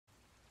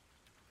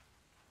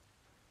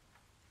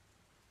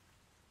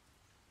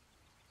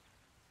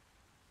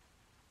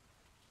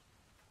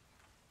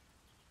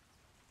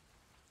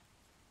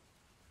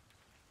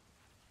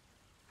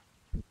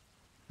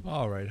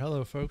Alright,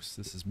 hello folks,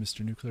 this is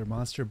Mr. Nuclear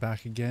Monster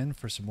back again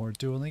for some more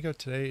Duolingo.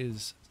 Today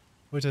is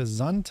heute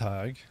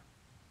Sonntag.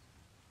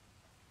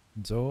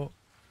 So,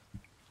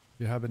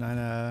 wir haben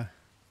eine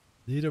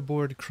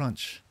Leaderboard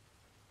Crunch.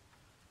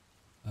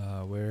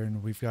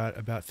 Wherein we've got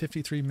about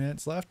 53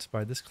 minutes left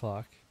by this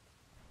clock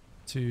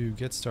to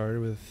get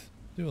started with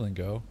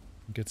Duolingo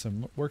and get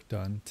some work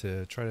done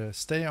to try to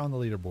stay on the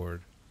leaderboard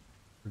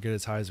or get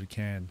as high as we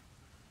can.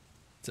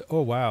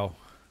 Oh wow.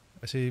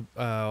 I see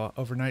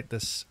overnight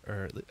this,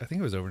 or I think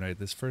it was overnight,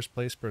 this first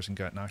place person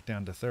got knocked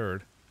down to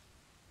third.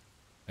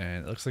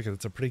 And it looks like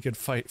it's a pretty good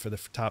fight for the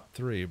top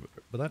three,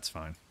 but that's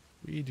fine.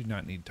 We do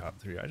not need top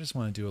three. I just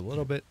want to do a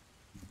little bit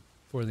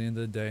for the end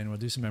of the day, and we'll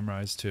do some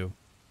Memrise too.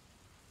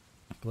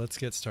 But let's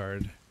get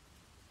started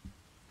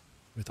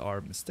with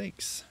our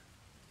mistakes.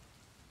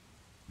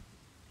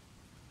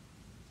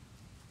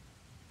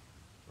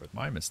 Or with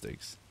my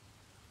mistakes.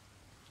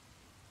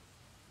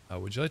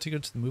 Would you like to go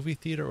to the movie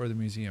theater or the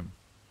museum?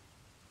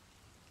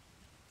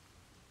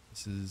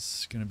 This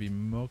is going to be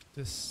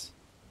Moktis.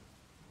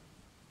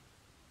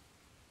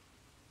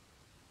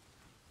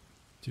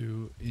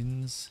 Du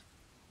ins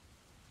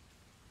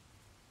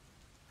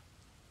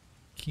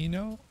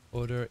Kino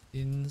oder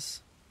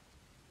ins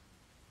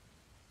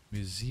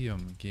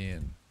Museum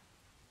gehen?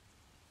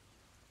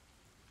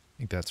 I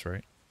think that's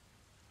right.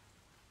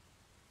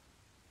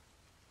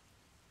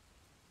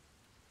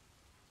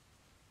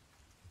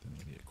 Then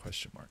we need a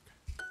question mark.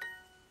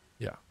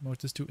 Yeah.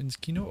 Möchtest du ins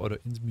Kino oder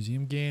ins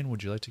Museum gehen?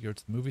 Would you like to go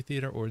to the movie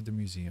theater or the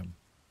museum?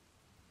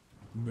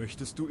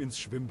 Möchtest du ins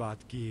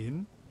Schwimmbad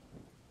gehen?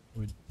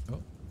 I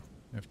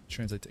have to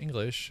translate to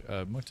English.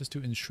 Möchtest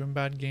du ins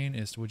Schwimmbad gehen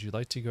is would you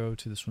like to go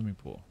to the swimming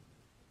pool?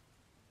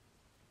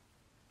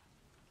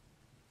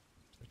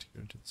 Like to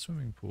go to the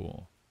swimming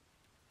pool.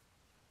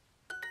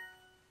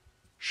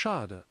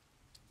 Schade.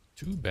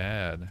 Too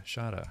bad.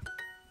 Schade.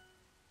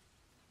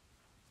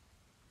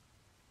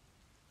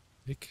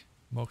 Ich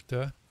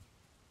möchte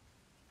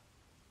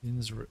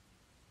ins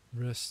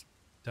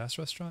das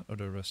Restaurant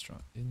oder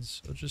Restaurant?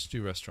 I'll just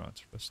do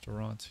Restaurant.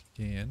 Restaurant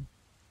gehen.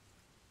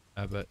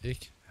 Aber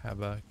ich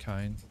habe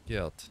kein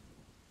Geld.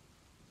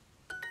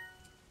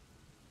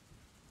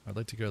 I'd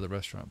like to go to the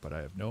restaurant, but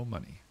I have no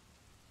money.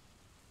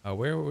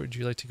 Where would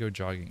you like to go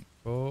jogging?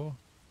 Oh.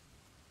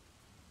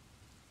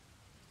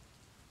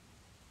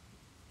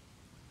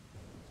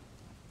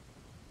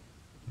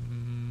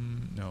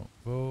 No.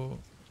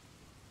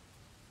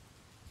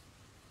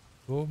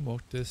 Wo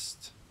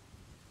möchtest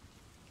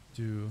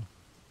du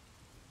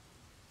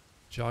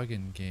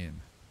joggen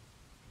gehen?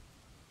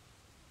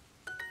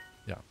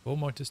 Yeah, wo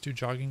möchtest du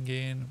joggen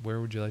gehen?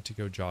 Where would you like to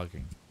go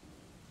jogging?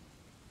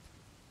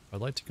 I'd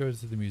like to go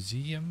to the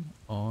museum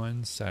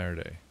on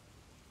Saturday.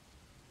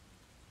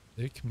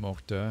 Ich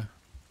möchte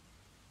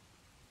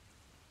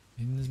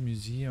ins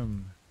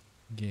Museum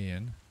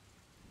gehen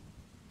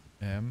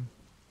am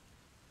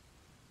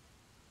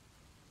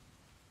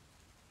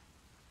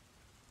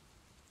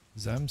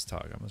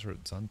Samstag. I almost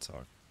wrote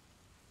Sonntag.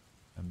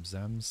 Am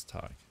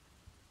Samstag.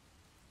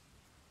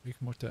 Ich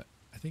möchte,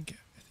 I think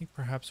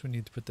perhaps we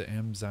need to put the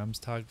am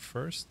Samstag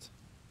first.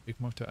 Ich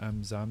möchte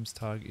am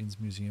Samstag ins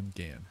Museum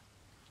gehen.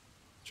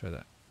 Try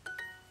that.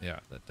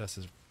 Yeah,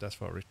 das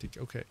war richtig.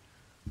 Okay.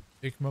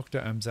 Ich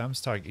möchte am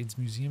Samstag ins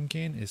Museum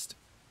gehen ist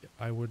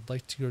I would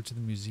like to go to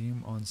the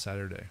museum on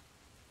Saturday.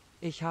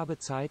 Ich habe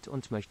Zeit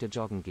und möchte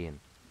joggen gehen.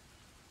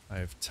 I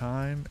have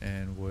time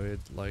and would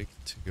like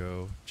to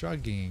go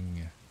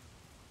jogging.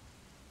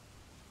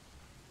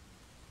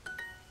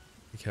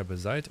 Ich habe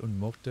Zeit und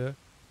möchte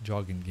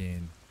joggen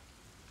gehen.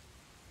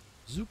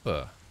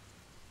 Super.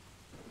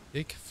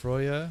 Ich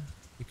freue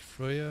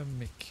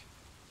mich.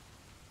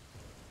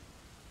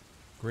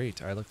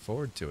 Great, I look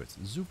forward to it.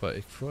 Super,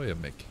 ich freue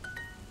mich.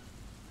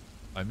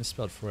 I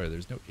misspelled freue,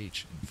 there's no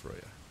H in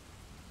freue.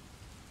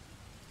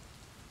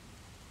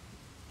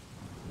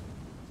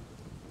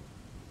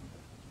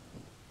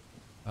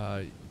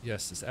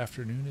 Yes, this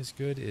afternoon is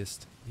good.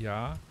 Ist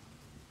ja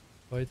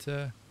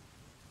heute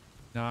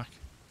Nachmittag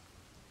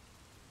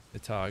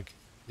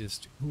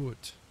ist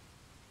gut.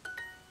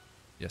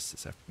 Yes,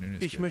 this afternoon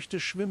is Ich good. möchte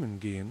schwimmen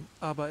gehen,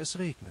 aber es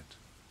regnet.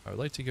 I would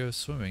like to go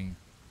swimming,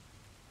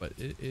 but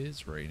it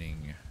is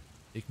raining.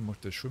 Ich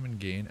möchte schwimmen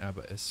gehen,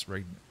 aber es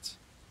regnet.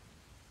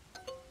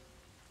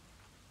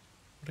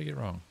 What did I get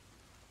wrong?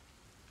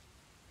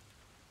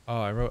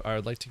 Oh, I wrote I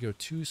would like to go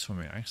to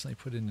swimming. I accidentally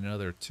put in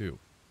another two.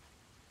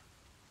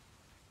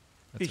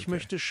 That's Ich okay.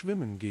 möchte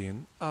schwimmen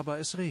gehen, aber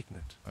es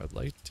regnet. I would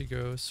like to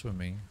go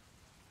swimming,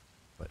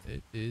 but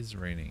it is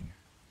raining.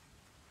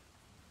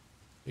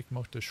 Ich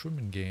möchte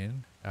schwimmen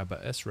gehen,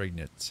 aber es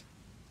regnet.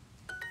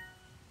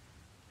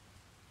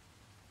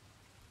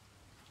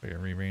 I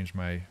can rearrange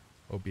my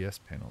OBS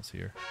panels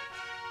here.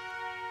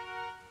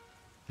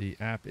 The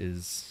app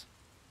is,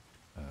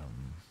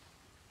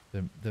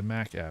 the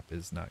Mac app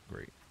is not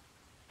great.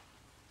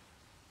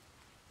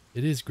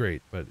 It is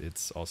great, but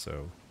it's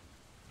also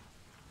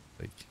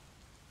like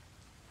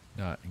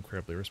not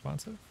incredibly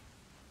responsive.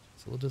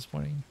 It's a little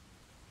disappointing.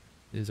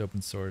 It is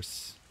open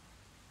source.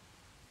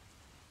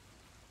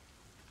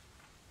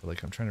 But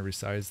like I'm trying to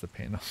resize the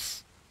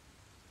panels.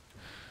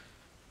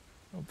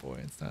 Oh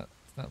boy, it's not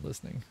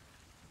listening.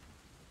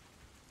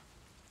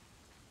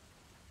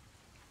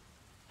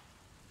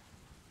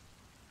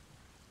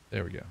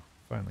 There we go.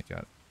 Finally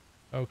got it.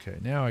 Okay,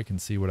 now I can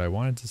see what I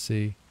wanted to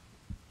see.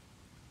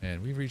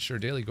 And we've reached our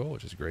daily goal,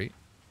 which is great.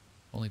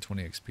 Only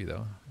 20 XP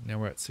though. Now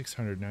we're at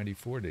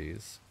 694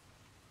 days.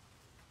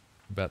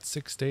 About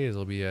 6 days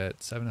we'll be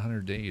at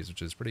 700 days,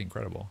 which is pretty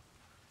incredible.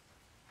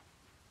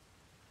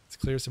 Let's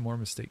clear some more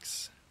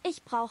mistakes.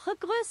 Ich brauche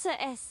Größe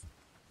S.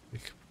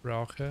 Ich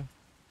brauche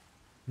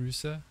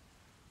Größe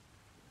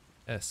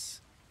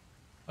S.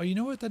 Oh, you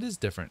know what? That is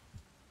different.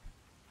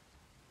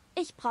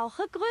 Ich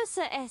brauche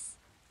Größe S.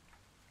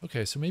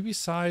 Okay, so maybe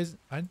size...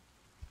 I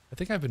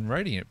think I've been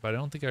writing it, but I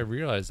don't think I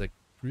realized that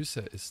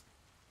Größe is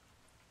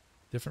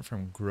different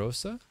from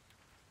Grosse.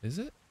 Is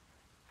it?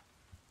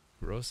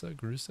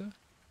 Größe?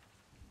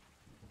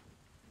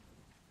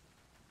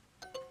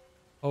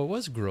 Oh, it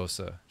was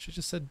Grosse. She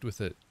just said with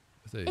a...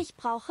 Ich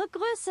brauche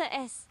Größe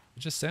S.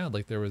 It just sounded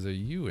like there was a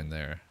U in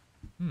there.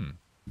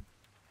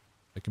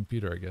 A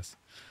computer, I guess.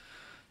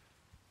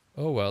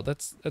 Oh well,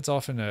 that's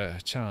often a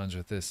challenge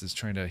with this, is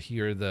trying to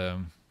hear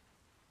the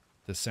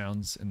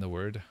sounds in the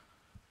word,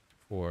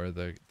 for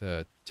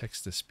the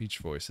text-to-speech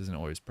voice isn't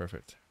always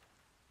perfect.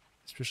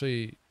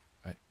 Especially,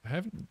 I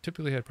haven't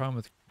typically had a problem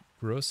with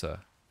grosse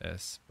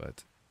S,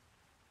 but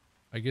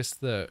I guess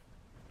the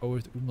O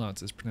with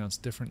umlauts is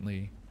pronounced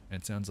differently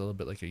and it sounds a little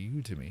bit like a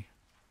U to me.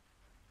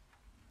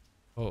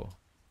 Oh.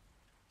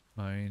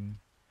 Mein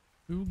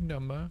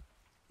Flugnummer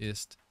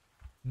ist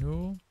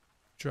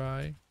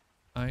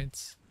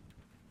 0319.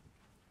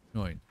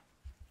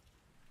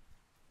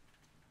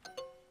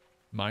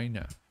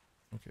 Meine.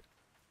 Okay.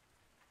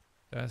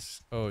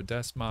 Das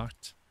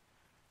macht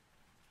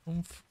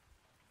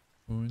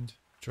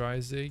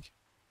 $35.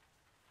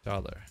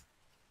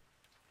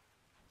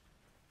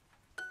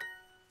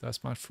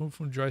 Das macht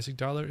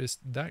 $35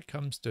 that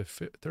comes to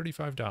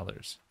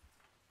 $35.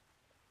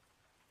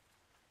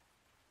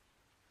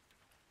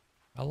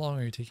 How long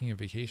are you taking a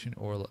vacation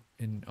or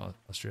in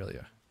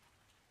Australia?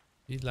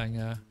 Wie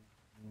lange?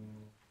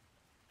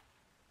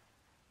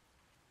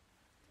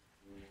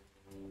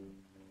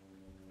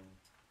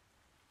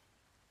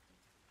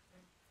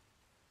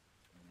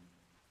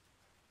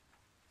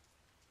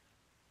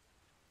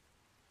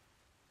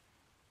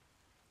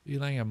 Wie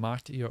lange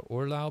macht ihr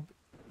Urlaub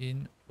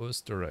in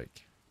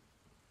Österreich?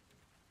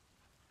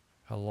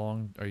 How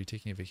long are you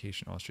taking a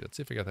vacation in Austria? Let's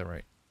see if I got that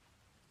right.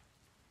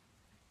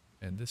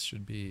 And this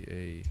should be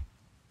a...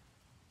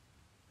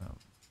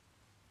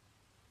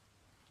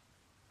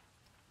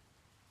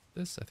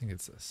 this? I think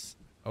it's this.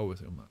 Oh,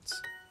 with umlauts.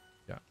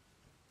 Yeah.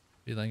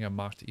 Wie lange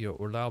macht ihr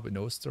Urlaub in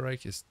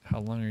Österreich ist how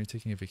long are you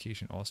taking a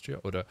vacation in Austria?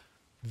 Oder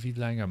wie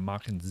lange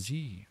machen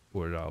Sie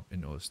Urlaub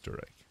in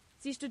Österreich?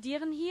 Sie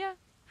studieren hier?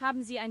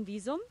 Haben Sie ein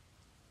Visum?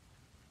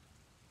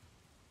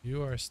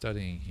 You are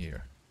studying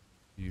here.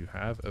 You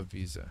have a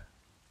visa.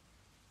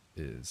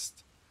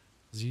 Ist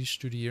Sie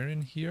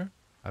studieren hier?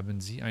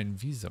 Haben Sie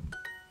ein Visum?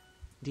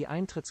 Die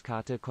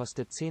Eintrittskarte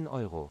kostet 10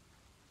 Euro.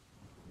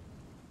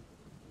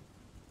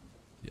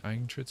 Die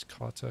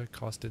Eintrittskarte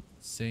kostet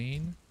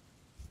 10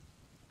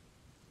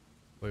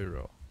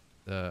 Euro.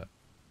 The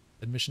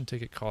admission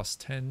ticket costs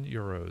 10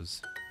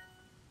 euros.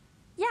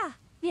 Ja,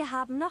 wir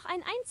haben noch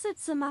ein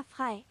Einzelzimmer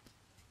frei.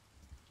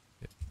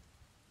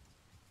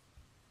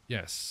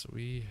 Yes,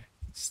 we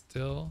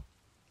still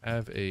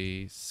have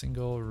a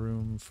single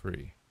room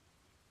free.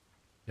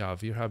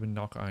 Ja, wir haben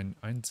noch ein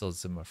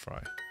Einzelzimmer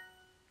frei.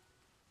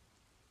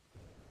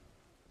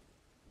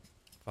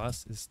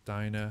 Was ist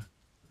deine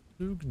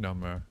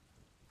Flugnummer,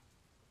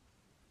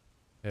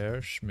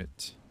 Herr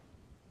Schmidt?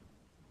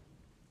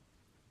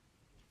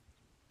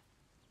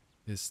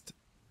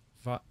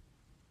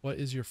 What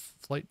is your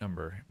flight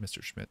number,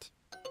 Mr. Schmidt?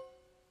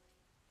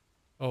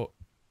 Oh,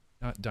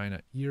 not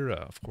deine,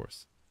 ihre, of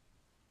course.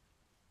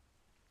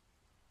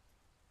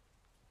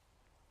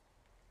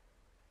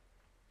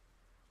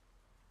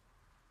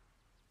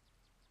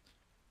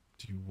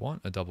 Do you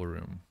want a double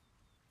room?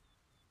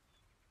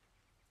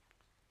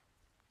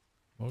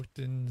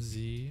 Möchten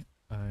Sie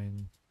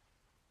ein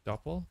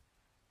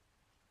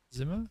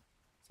Doppelzimmer?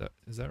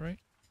 Is that right?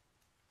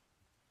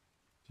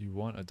 Do you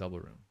want a double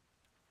room?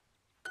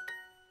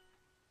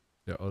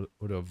 Yeah,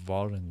 oder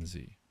wollen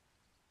Sie?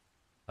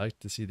 I like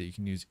to see that you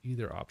can use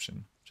either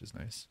option, which is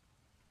nice.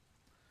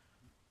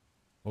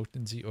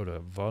 Möchten Sie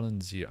oder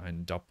wollen Sie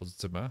ein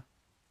Doppelzimmer?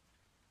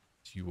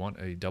 Do you want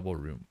a double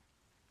room?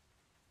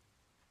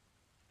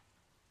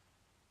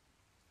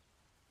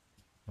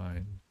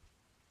 Mein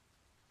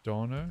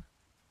Donner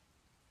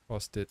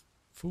kostet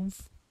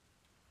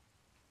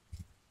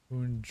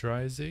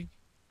 $35.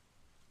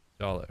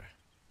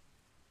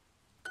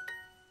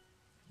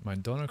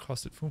 Mein Donner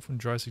kostet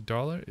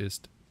 $35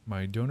 ist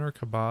mein Doner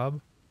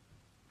Kebab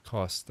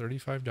costs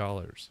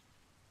 $35.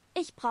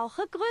 Ich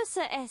brauche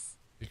Größe S.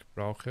 Ich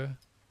brauche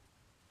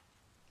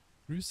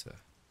Größe.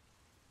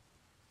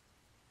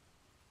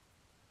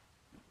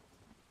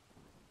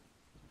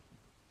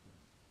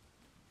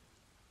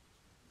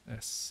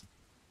 S.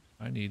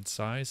 I need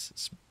size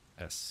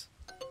S.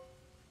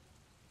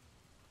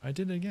 I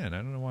did it again. I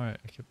don't know why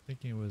I kept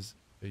thinking it was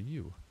a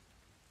U.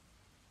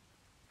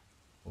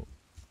 Oh,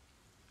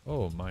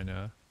 oh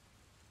meine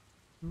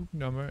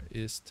Flugnummer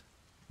ist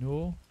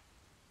 0,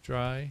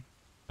 3,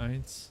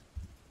 1,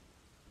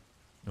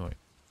 9.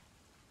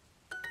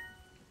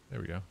 There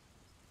we go.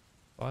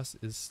 Was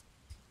ist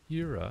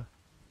Ihre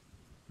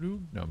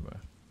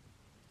Flugnummer?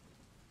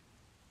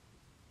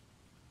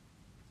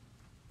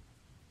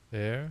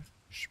 Herr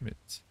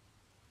Schmidt.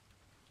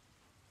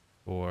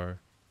 Or,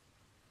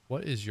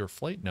 what is your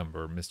flight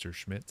number, Mr.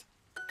 Schmidt?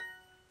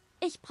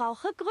 Ich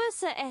brauche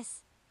Größe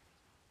S.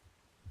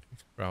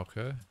 Ich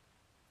brauche.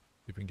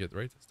 You can get it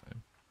right this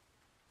time.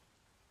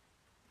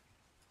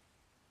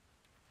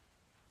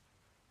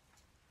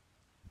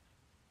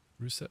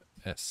 Größe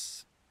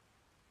S.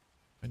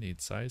 I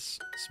need size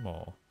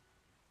small.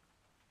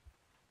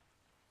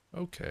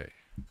 Okay.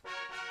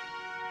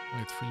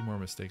 Only 3 more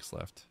mistakes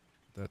left.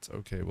 That's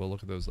okay. We'll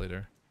look at those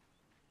later.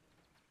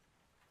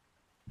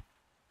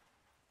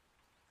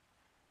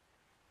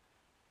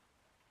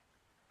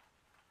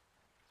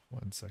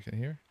 One second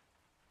here.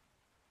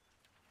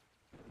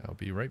 I'll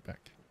be right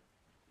back.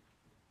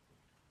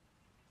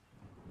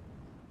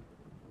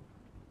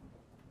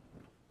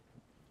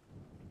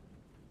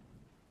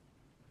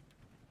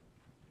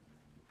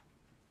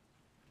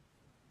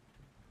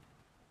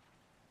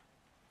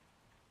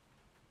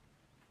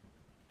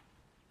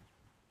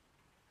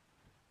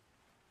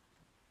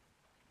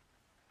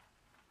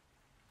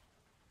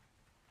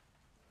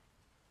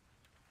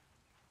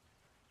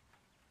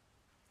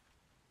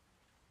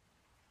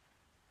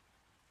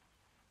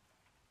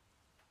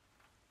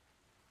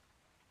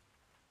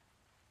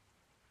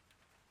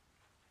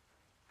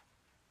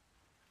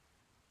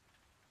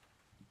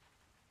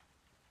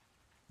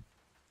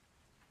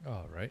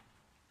 All right,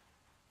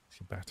 let's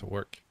get back to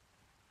work.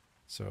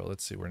 So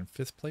let's see, we're in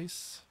 5th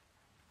place.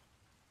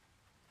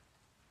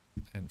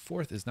 And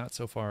 4th is not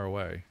so far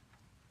away.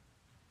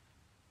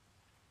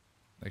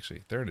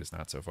 Actually, 3rd is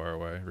not so far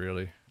away,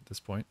 really, at this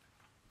point.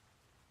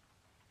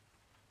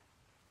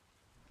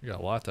 We got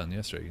a lot done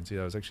yesterday. You can see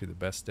that was actually the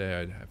best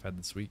day I've had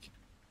this week.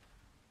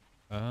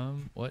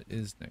 What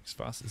is next?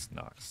 Was ist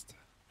next?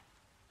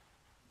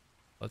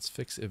 Let's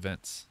fix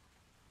events.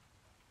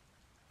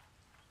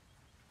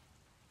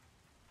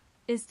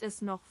 Ist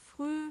es noch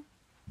früh?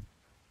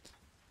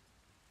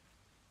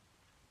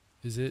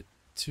 Is it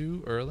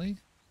too early?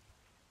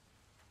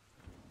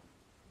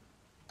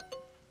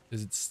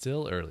 Is it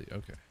still early?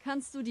 Okay.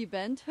 Kannst du die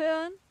Band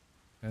hören?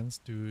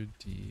 Kannst du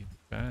die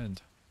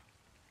Band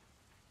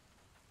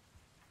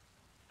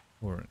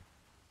hören?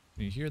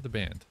 Can you hear the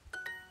band?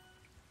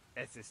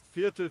 Es ist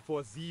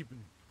 6:45.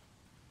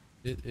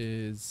 It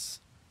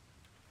is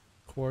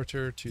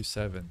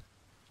 6:45.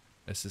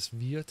 Es ist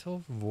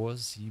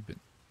 6:45.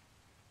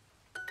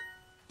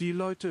 Die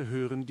Leute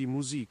hören die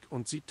Musik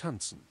und sie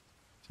tanzen.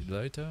 Die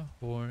Leute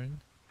hören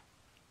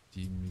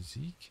die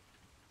Musik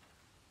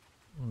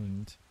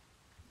und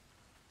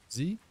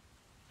sie?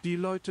 Die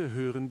Leute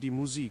hören die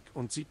Musik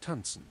und sie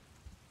tanzen.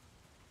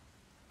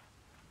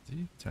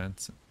 Sie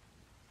tanzen.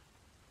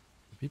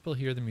 The people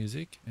hear the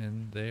music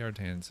and they are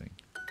dancing.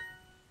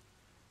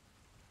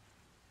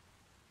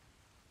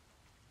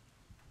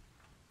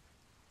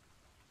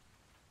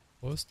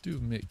 Hörst du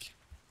mich?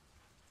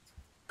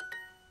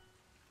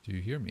 Do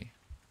you hear me?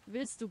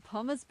 Willst du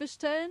Pommes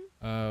bestellen?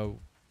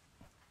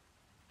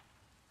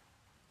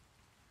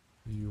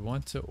 You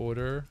want to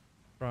order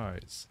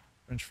fries.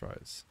 French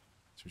fries,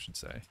 as we should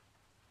say.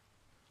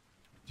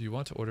 Do you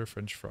want to order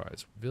French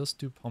fries? Willst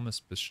du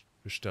Pommes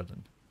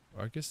bestellen?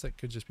 Well, I guess that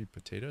could just be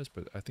potatoes,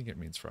 but I think it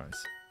means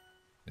fries.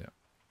 Yeah.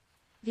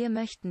 Wir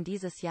möchten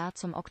dieses Jahr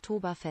zum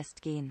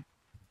Oktoberfest gehen.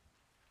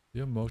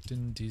 Wir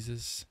möchten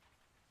dieses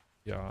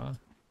Jahr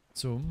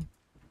zum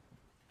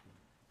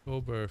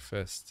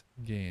Oktoberfest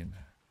gehen.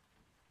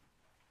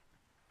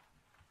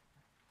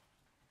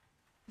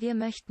 Wir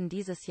möchten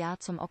dieses Jahr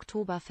zum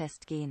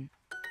Oktoberfest gehen.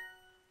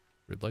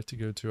 We'd like to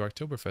go to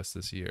Oktoberfest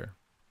this year.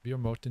 Wir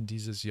möchten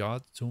dieses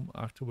Jahr zum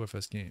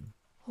Oktoberfest gehen.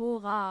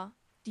 Hurra,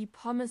 die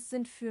Pommes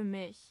sind für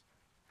mich.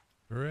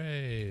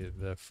 Hooray,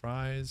 the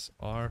fries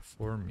are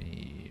for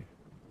me.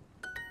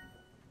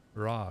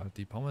 Hurra,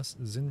 die Pommes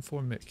sind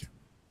für mich.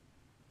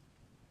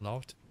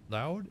 Laut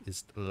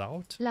ist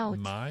laut. Laut.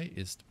 My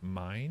ist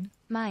mein.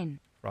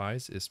 Mein.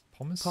 Fries ist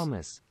Pommes.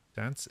 Pommes.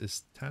 Dance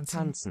ist tanzen.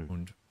 Tanzen.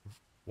 Und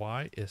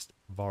why ist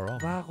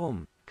warum.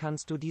 Warum?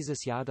 Kannst du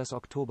dieses Jahr das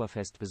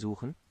Oktoberfest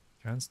besuchen?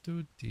 Kannst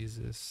du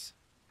dieses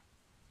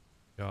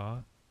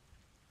Jahr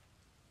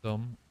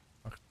zum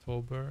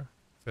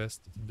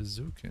Oktoberfest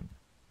besuchen?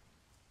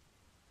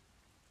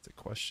 It's a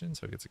question,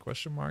 so it gets a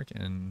question mark,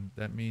 and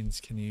that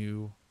means can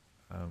you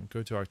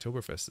go to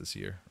Oktoberfest this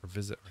year or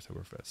visit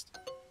Oktoberfest?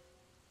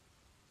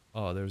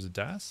 Oh, there's a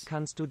das?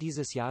 Kannst du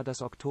dieses Jahr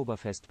das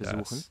Oktoberfest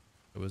besuchen? Das.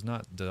 It was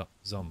not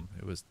zum,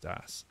 it was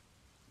das.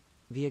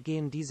 Wir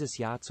gehen dieses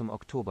Jahr zum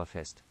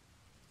Oktoberfest.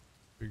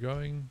 We're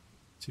going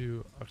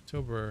to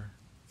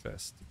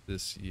Oktoberfest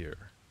this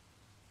year.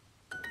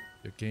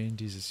 Wir gehen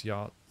dieses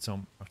Jahr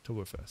zum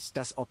Oktoberfest.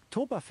 Das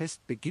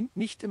Oktoberfest beginnt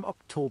nicht im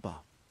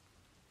Oktober.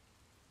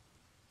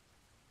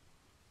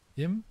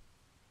 Im?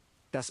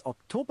 Das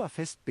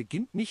Oktoberfest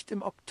beginnt nicht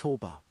im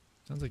Oktober.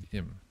 Sounds like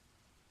im.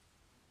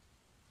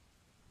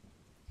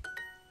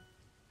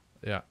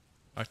 Yeah.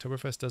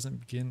 Oktoberfest doesn't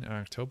begin in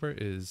October.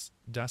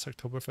 Das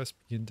Oktoberfest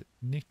beginnt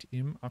nicht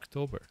im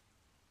Oktober.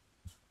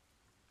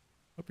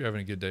 Hope you're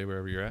having a good day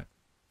wherever you're at.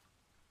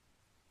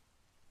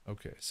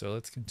 Okay, so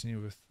let's continue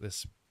with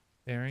this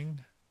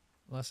pairing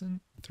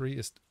lesson. 3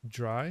 ist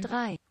dry.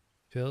 3.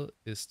 Pill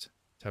ist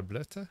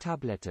Tablette.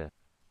 Tablette.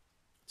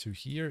 To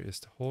hear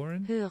ist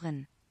hören.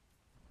 Hören.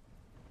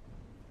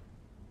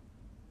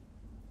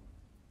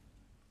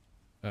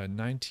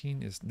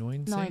 19 ist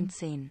 19.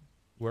 19.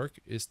 Work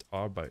ist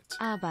Arbeit.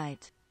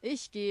 Arbeit.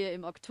 Ich gehe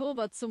im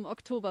Oktober zum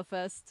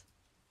Oktoberfest.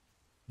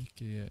 Ich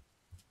gehe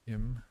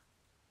im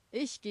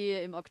Ich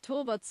gehe im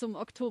Oktober zum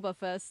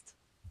Oktoberfest.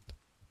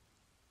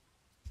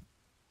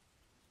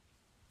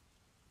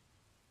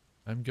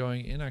 I'm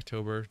going in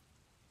October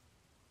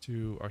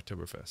to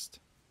Oktoberfest.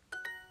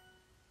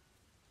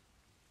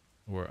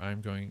 Or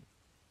I'm going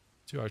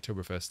to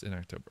Oktoberfest in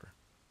October.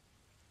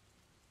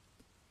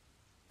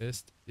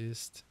 Es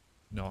ist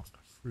noch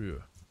früh.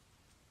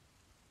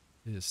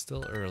 It is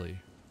still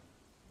early.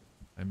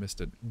 I missed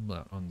an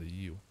umlaut on the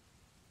U.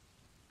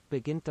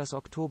 Beginnt das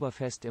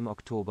Oktoberfest im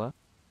Oktober?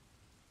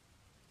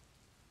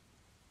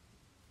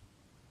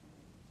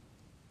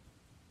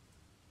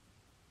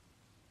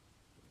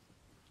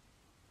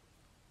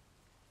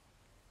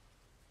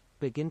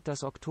 Beginnt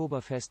das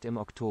Oktoberfest im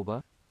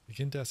Oktober?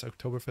 Beginnt das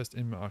Oktoberfest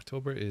im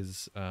Oktober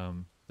is,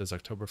 does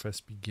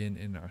Oktoberfest begin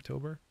in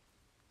October?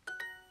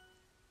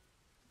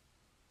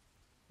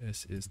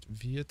 Es ist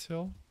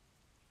Viertel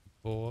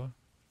vor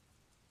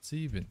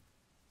 7.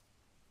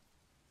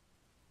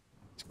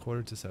 It's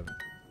 6:45.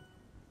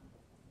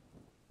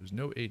 There's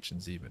no H in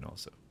 7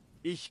 also.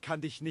 Ich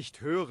kann dich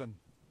nicht hören.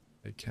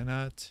 I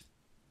cannot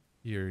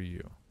hear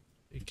you.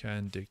 Ich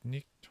kann dich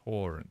nicht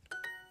hören.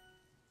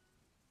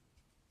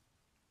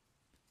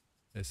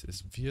 Es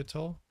ist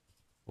Viertel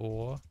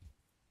vor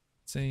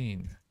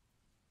 10.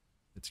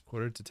 It's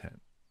 9:45.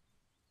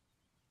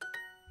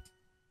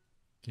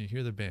 Can you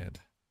hear the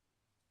band?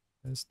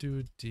 Let's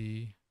do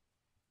the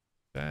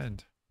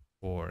band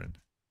horn.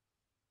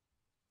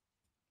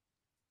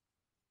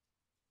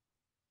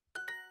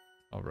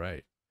 All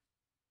right.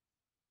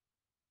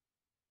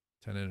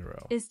 10 in a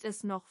row. Ist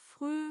es noch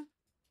früh?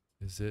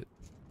 Is it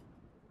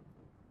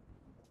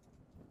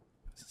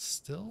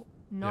still?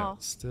 No. Yeah,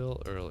 it's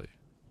still early.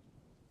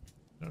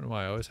 I don't know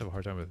why I always have a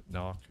hard time with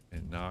knock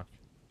and knock.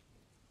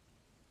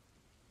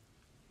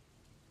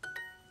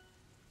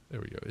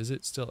 There we go. Is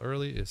it still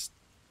early? Ist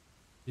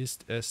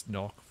es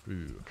noch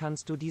früh?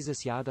 Kannst du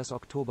dieses Jahr das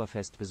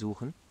Oktoberfest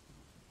besuchen?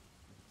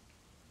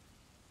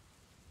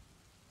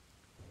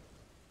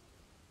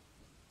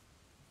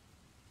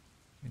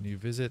 Can you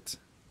visit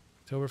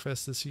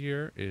Oktoberfest this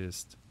year?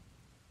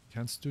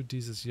 Kannst du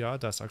dieses Jahr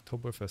das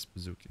Oktoberfest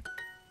besuchen?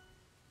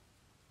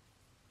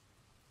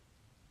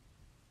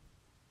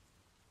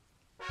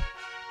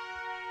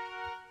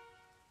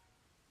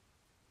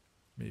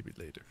 Maybe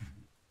later.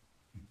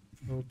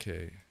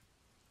 Okay.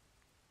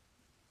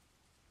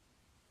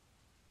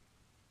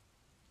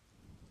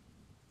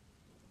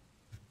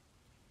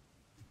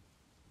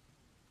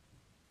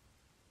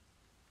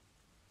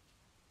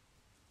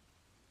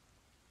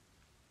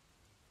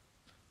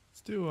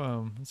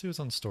 Let's see what's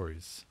on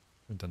stories.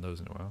 Haven't done those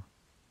in a while.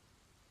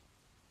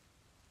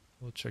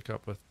 We'll check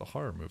up with the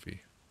horror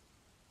movie.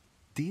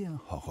 Der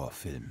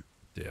Horrorfilm.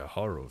 Der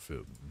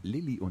Horrorfilm.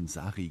 Lilly und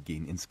Sari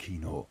gehen ins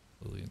Kino.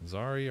 Lily and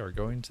Zari are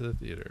going to the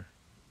theater.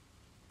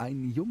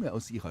 Ein Junge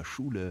aus ihrer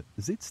Schule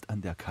sitzt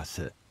an der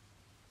Kasse.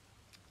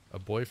 A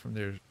boy from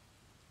their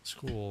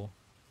school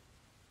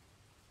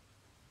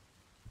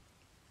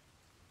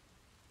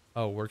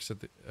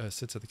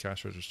sits at the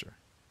cash register.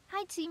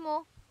 Hi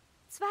Timo.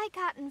 2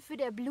 Karten für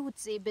der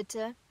Blutsee,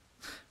 bitte.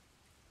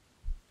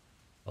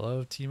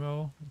 Hello,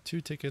 Timo.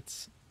 2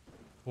 tickets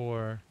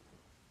for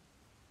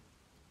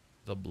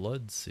the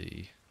Blood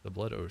Sea, the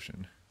Blood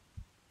Ocean.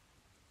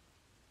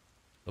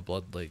 The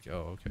Blood Lake.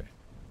 Oh, okay.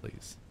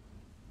 Please.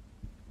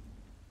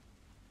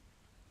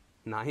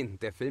 Nein,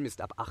 der Film ist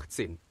ab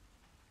 18.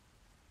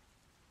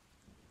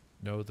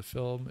 No, the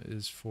film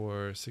is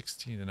for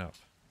 16 and up,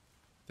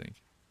 I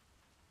think.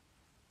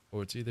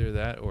 Or it's either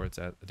that or it's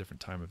at a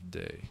different time of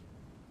day.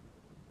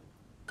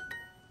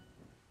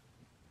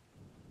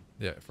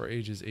 Yeah, for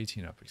ages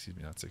 18 up, excuse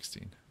me, not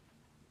 16.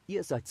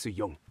 Ihr seid zu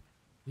jung.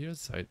 Ihr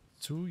seid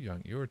zu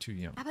young. You're too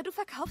young. Aber du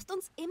verkaufst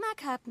uns immer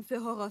Karten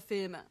für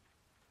Horrorfilme.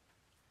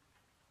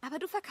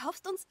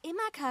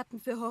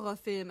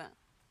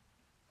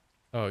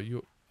 Oh,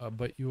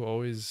 but you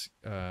always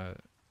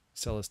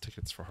sell us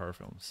tickets for horror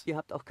films. Ihr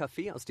habt auch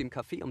Kaffee aus dem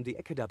Café um die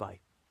Ecke dabei.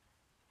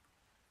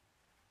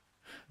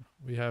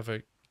 We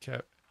have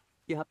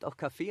Ihr habt auch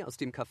Kaffee aus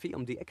dem Café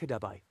um die Ecke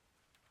dabei.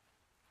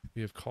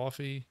 We have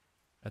coffee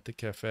at the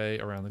cafe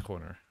around the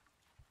corner.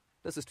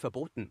 Das ist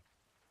verboten.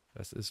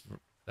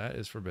 That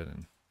is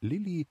forbidden.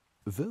 Lilly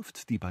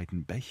Wirft die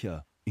beiden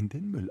Becher in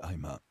den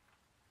Mülleimer.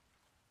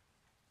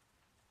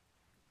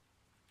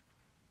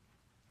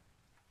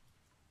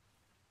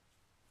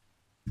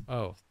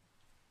 Oh,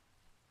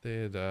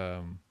 they had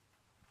I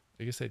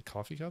guess they had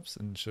coffee cups,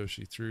 and so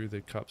she threw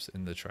the cups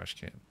in the trash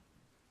can.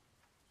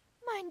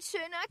 Mein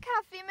schöner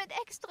Kaffee mit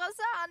extra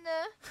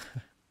Sahne.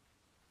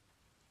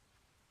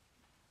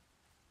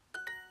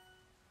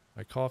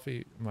 My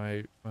coffee,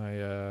 my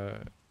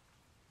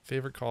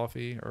favorite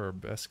coffee, or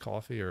best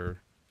coffee,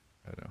 or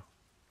I don't know,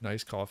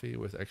 nice coffee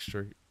with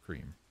extra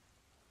cream.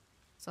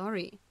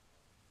 Sorry.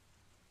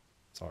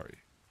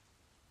 Sorry.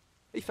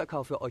 Ich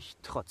verkaufe euch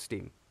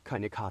trotzdem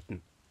keine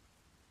Karten.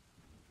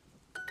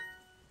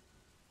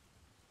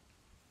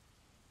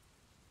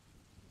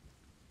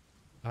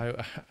 I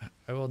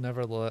will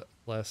never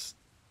less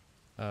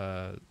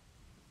sell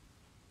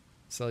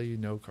you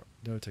no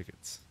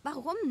tickets.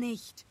 Warum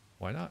nicht?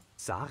 Why not?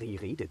 Sari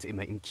redet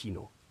immer im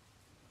Kino.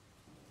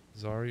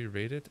 Zari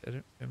rated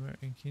immer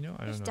in Kino?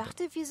 I don't Ich know.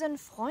 dachte, wir sind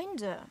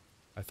Freunde.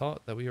 I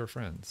thought that we were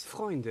friends.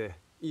 Freunde,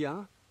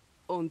 ja?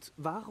 Und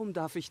warum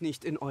darf ich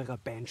nicht in eurer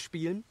Band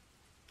spielen?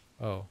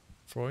 Oh,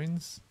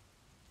 Freunds?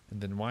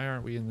 And then why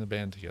aren't we in the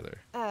band together?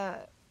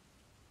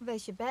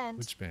 Welche Band?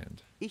 Which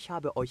band? Ich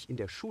habe euch in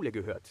der Schule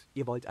gehört.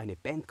 Ihr wollt eine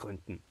Band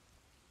gründen.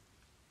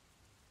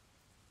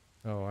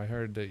 Oh, I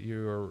heard that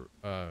you were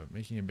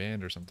making a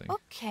band or something.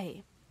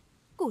 Okay.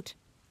 Gut.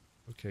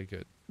 Okay,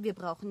 good. Wir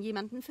brauchen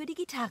jemanden für die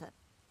Gitarre.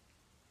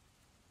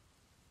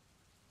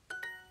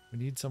 We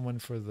need someone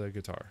for the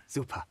guitar.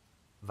 Super.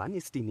 Wann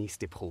ist die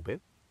nächste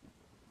Probe?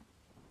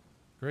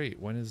 Great.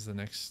 When is the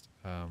next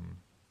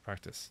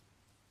practice?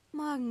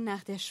 Morgen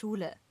nach der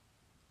Schule.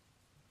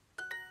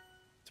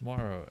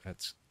 Tomorrow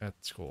at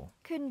school.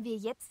 Können wir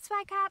jetzt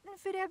 2 Karten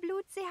für der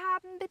Blutsee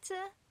haben, bitte?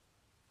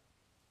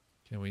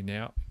 Can we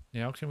now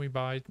can we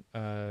buy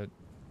 2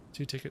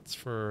 tickets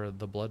for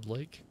the Blood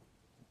Lake,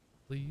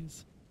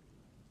 please?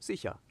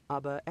 Sicher,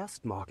 aber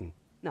erst morgen,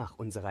 nach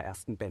unserer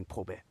ersten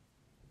Bandprobe.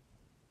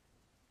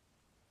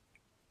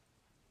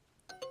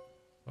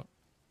 Oh.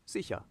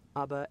 Sicher,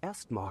 aber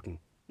erst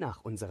morgen,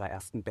 nach unserer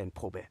ersten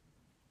Bandprobe.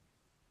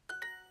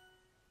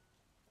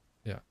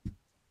 Yeah.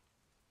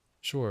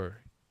 Sure.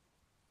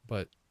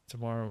 But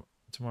tomorrow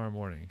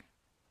morning.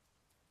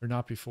 Or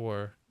not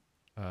before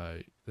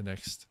the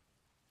next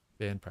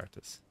band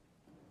practice.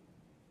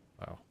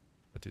 Wow.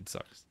 That dude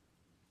sucks.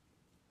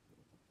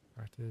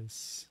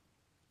 Practice.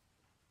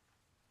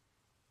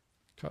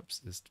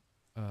 Cups is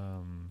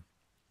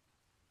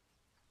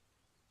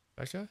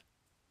Becca?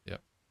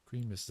 Yep.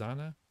 Cream is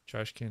Zana.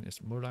 Trash can is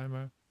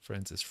Mülleimer.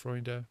 Friends is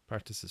Freunde.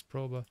 Practice is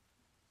Probe.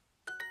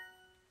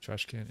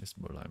 Trash can is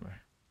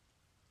Mülleimer.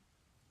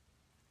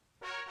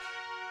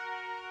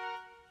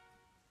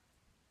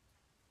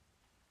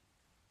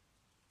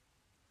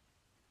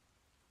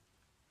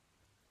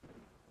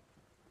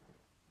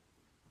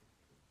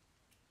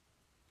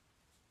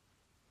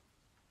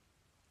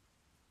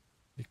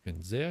 Ich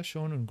bin sehr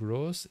schön und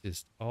groß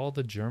ist all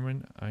the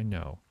German I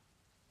know.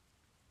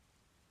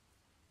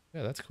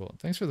 Yeah, that's cool.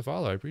 Thanks for the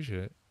follow. I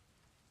appreciate it.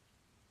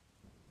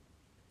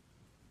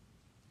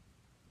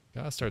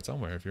 Gotta start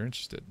somewhere if you're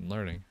interested in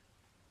learning.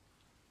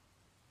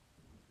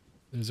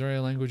 Is there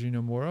a language you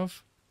know more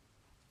of?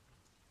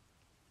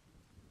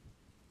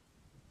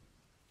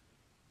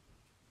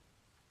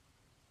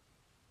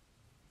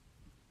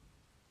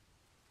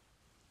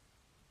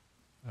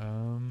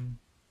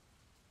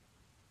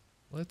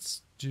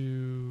 Let's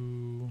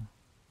do...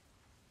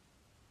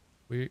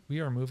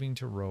 We are moving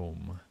to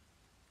Rome.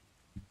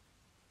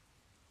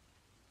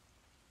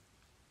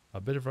 A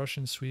bit of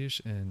Russian,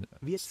 Swedish, and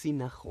Wir ziehen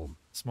nach Rom.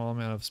 small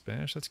amount of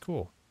Spanish. That's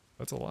cool.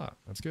 That's a lot.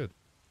 That's good.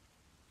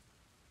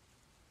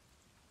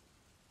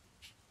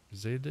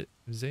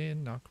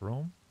 Sehen nach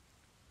Rome?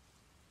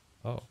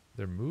 Oh,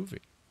 they're moving.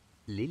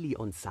 Lilly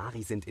und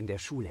Sari sind in der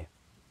Schule.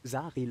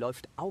 Sari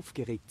läuft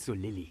aufgeregt zu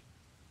Lilly.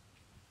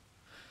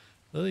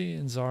 Lily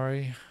and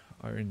Zari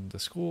are in the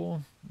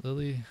school.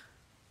 Lily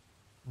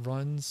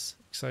runs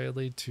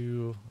excitedly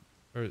to...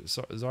 Or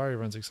Zari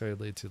runs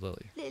excitedly to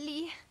Lily.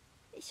 Lilly,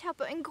 ich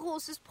habe ein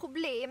großes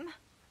Problem.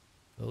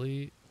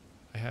 Lily,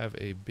 I have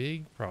a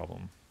big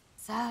problem.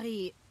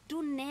 Sari,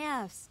 du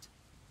nervst.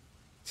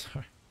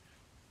 Sorry.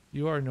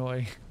 You are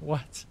annoying.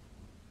 What?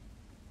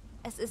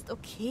 Es ist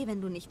okay,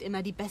 wenn du nicht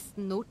immer die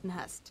besten Noten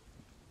hast.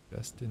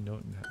 Best in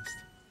Noten hast.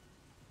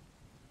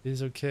 It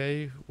is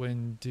okay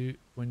when you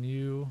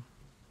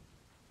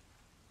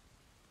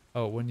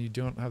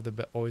don't have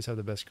always have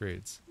the best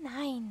grades.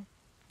 Nein,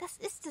 das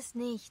ist es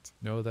nicht.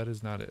 No, that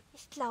is not it.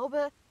 Ich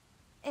glaube,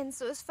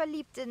 Enzo ist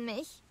verliebt in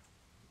mich.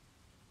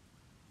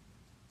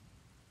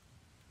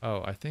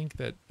 Oh, I think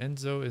that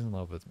Enzo is in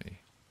love with me.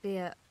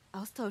 Der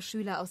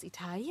Austauschschüler aus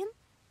Italien?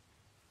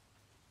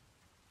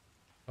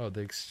 Oh,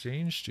 the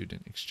exchange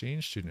student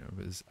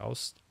is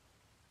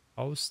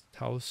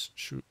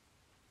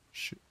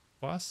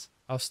was?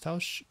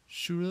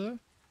 Austauschschüler?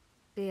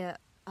 Der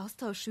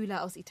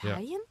Austauschschüler aus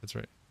Italien? Yeah, that's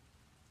right.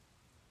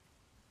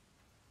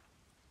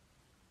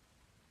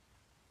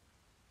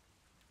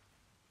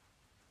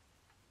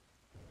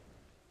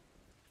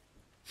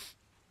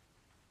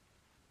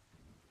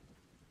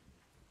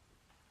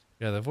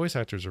 Yeah, the voice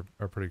actors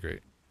are pretty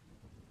great.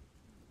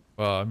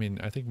 Well, I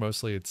mean, I think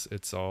mostly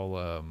it's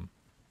all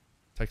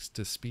text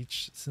to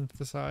speech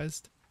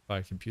synthesized by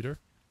a computer,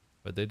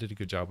 but they did a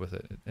good job with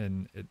it,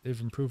 and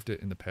they've improved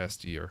it in the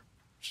past year,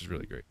 which is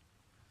really great.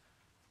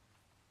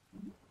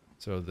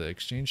 So the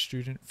exchange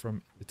student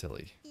from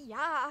Italy.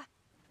 Ja,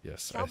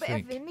 Yes, ich glaube, I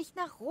think. will mich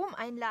nach Rom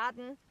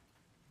einladen.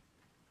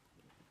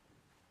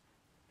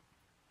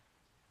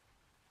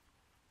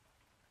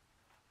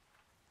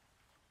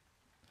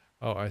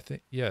 Oh, I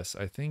think yes,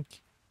 I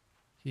think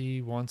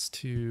he wants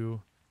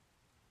an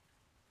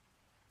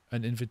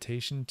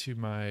invitation to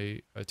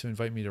to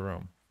invite me to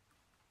Rome.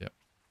 Yep.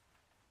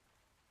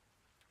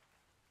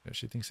 Yeah,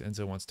 she thinks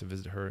Enzo wants to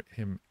visit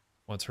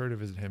wants her to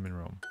visit him in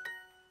Rome.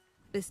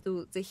 Bist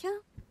du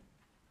sicher?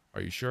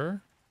 Are you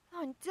sure?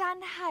 Und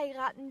dann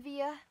heiraten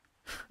wir.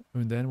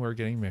 And then we're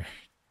getting married.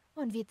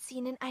 Und wir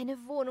ziehen in eine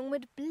Wohnung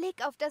mit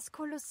Blick auf das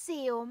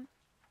Kolosseum.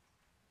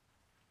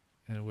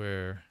 And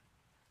we'll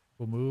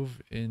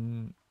move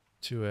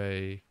into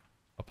a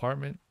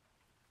apartment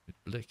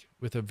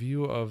with a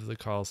view of the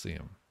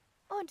Colosseum.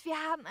 Und wir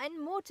haben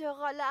einen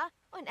Motorroller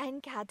und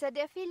einen Kater,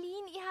 der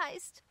Fellini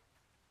heißt.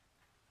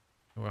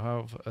 And we'll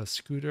have a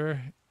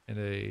scooter and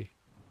a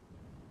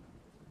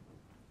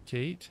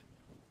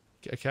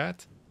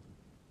cat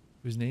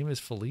whose name is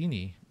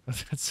Fellini.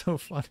 That's so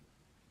fun.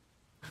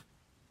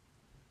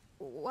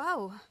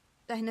 Wow,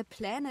 deine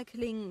Pläne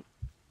klingen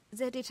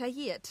sehr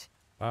detailliert.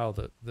 Wow,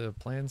 the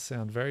plans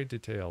sound very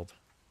detailed.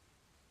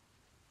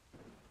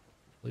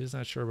 Leah's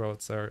not sure about what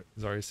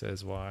Zari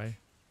says why.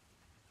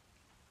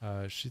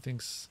 She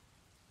thinks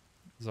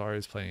Zari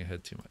is playing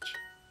ahead too much.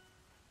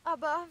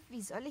 Aber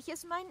wie soll ich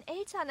es meinen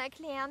Eltern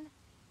erklären?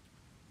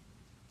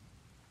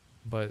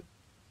 But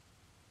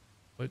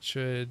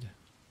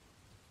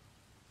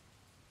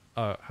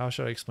how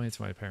should I explain it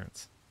to my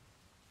parents?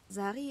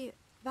 Sari,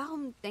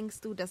 warum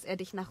denkst du, dass er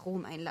dich nach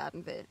Rom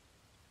einladen will?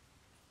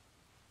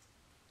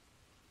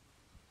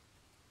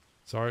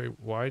 Sorry,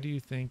 why do you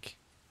think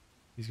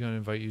he's going to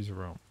invite you to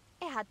Rome?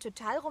 Er hat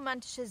total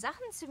romantische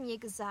Sachen zu mir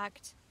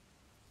gesagt.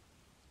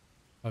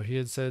 Oh, he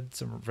had said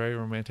some very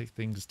romantic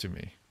things to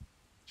me,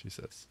 she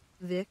says.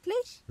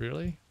 Wirklich?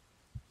 Really?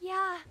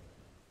 Ja,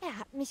 er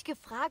hat mich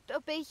gefragt,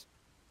 ob ich...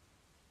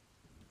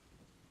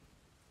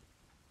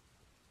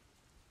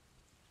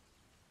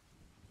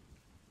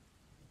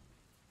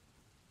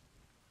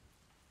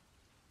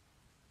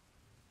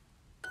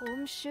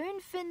 Rom schön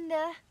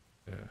finde.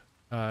 Yeah.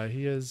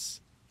 He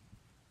has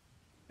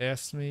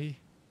asked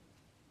me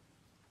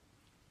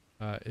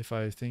if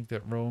I think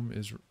that Rome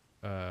is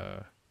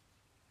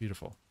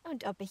beautiful.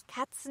 Und ob ich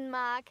Katzen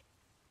mag.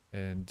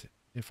 And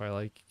if I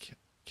like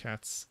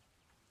cats.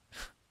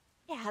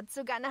 Er hat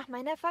sogar nach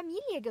meiner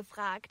Familie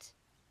gefragt.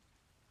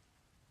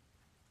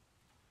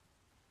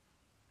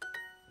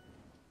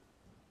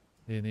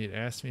 And he'd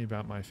asked me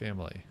about my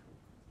family.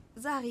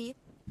 Sari,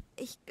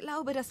 ich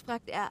glaube, das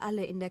fragt er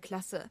alle in der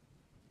Klasse.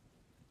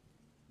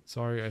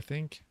 Sorry, I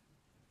think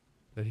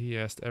that he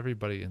asked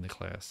everybody in the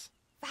class.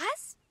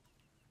 Was?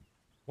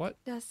 What?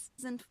 Das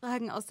sind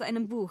Fragen aus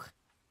seinem Buch.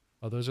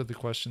 Oh, those are the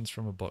questions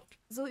from a book.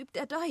 So übt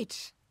er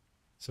Deutsch.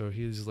 So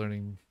he's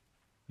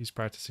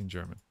practicing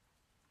German.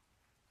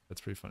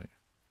 That's pretty funny.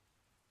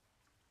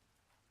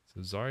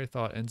 So Zari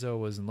thought Enzo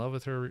was in love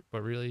with her,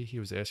 but really he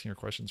was asking her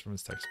questions from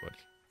his textbook.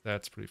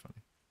 That's pretty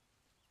funny.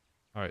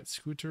 All right,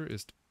 scooter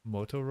is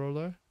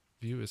Motorola.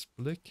 View is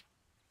Blick.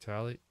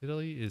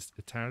 Italy is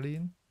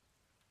Italian.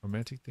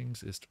 Romantic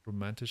things ist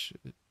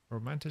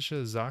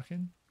romantische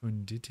Sachen.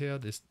 Und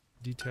detailed ist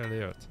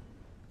detailliert.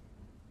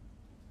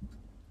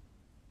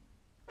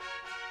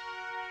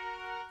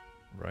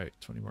 Right,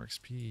 20 more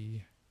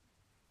XP.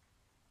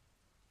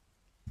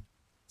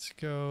 Let's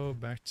go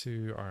back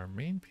to our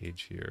main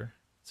page here.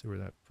 See where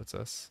that puts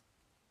us.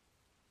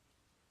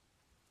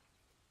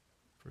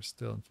 If we're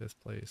still in 5th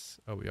place.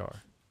 Oh, we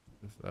are.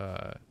 With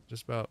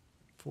just about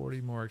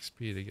 40 more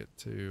XP to get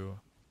to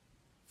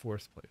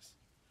 4th place.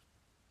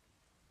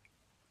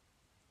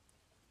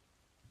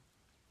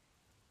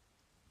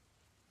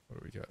 What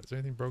do we got? Is there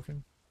anything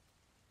broken?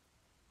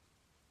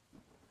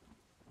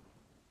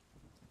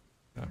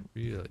 Not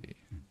really.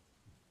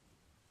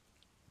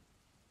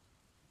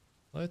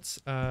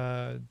 Let's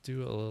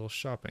do a little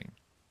shopping.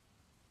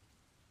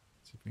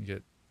 See if we can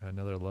get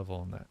another level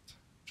on that.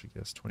 Which I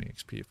guess 20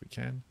 XP if we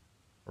can.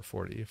 Or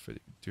 40 if we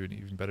do an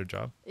even better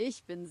job.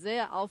 Ich bin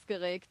sehr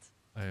aufgeregt.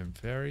 I am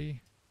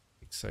very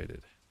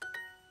excited.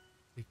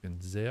 Ich bin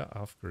sehr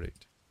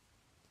aufgeregt.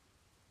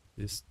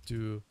 Bist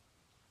du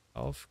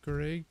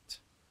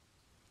aufgeregt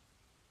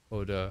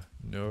oder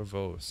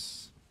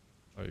nervös?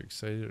 Are you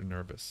excited or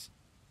nervous?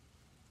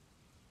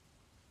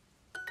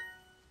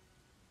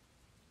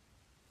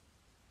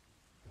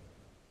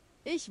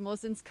 Ich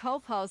muss ins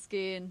Kaufhaus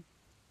gehen.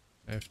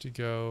 I have to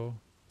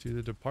go to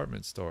the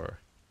department store.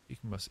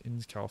 Ich muss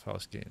ins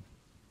Kaufhaus gehen.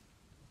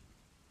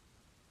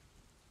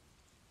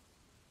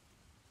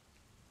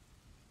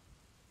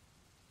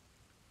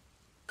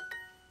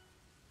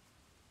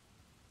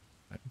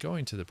 I'm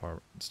going to the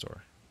department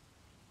store.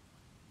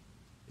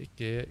 Ich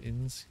gehe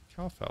ins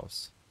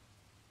Kaufhaus.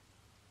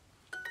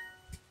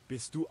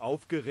 Bist du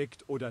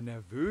aufgeregt oder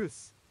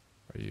nervös?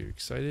 Are you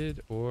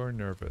excited or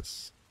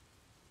nervous?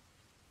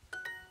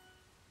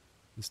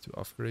 Bist du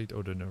aufgeregt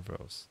oder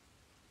nervös?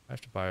 I have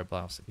to buy a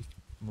blouse. Ich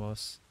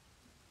muss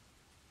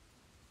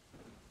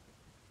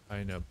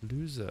eine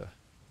Bluse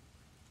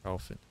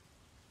kaufen.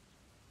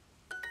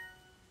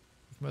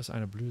 Ich muss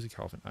eine Bluse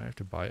kaufen. I have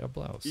to buy a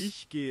blouse.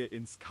 Ich gehe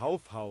ins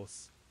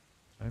Kaufhaus.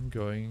 I'm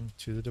going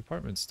to the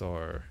department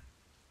store.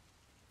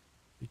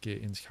 Ich gehe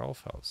ins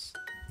Kaufhaus.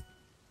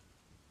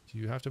 Do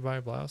you have to buy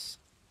a blouse?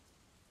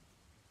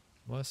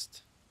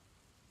 Mussten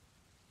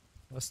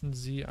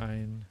Sie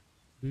ein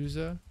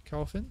Bluse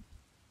kaufen?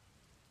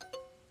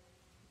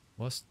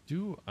 Musst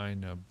du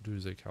eine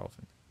Bluse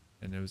kaufen?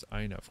 And it was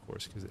eine, of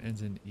course, because it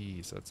ends in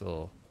E, so it's a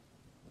little...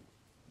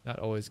 Not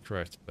always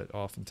correct, but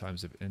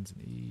oftentimes if it ends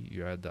in E,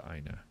 you add the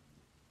eine.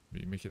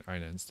 You make it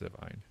eine instead of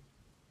ein.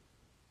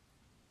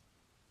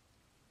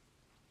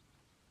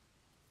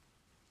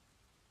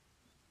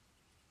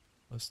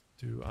 Musst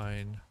du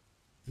ein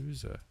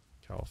Bluse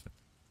kaufen?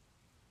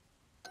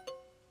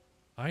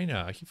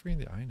 Eine. I keep forgetting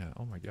the eine.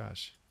 Oh my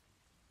gosh.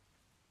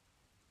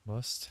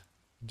 Musst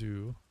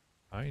du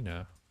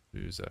eine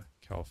Bluse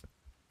kaufen?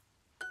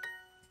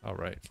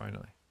 Alright,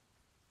 finally.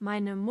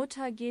 Meine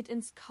Mutter geht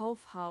ins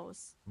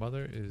Kaufhaus.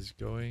 Mother is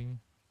going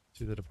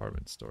to the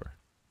department store.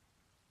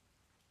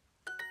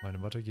 Meine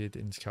Mutter geht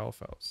ins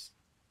Kaufhaus.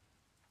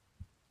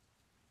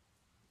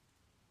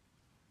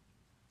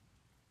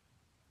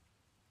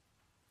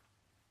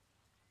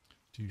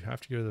 Do you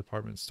have to go to the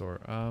department store?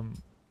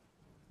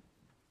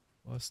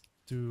 Musst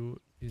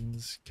du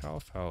ins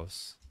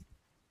Kaufhaus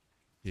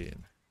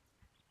gehen?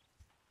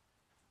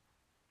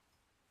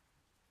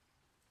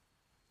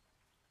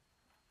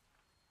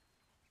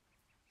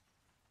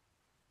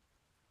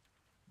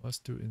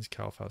 Musst du ins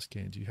Kaufhaus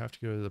gehen? Do you have to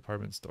go to the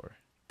department store?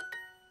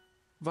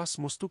 Was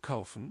musst du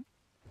kaufen?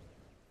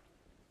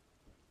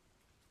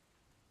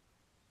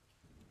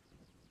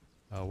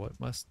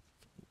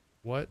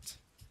 What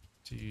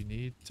do you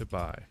need to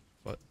buy?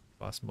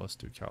 Was musst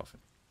du kaufen?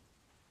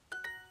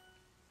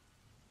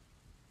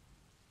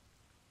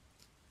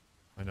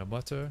 Meine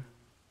Mutter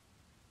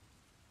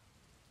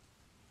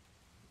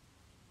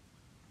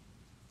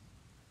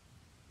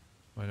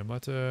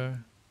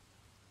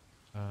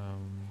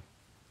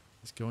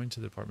is going to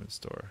the department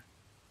store.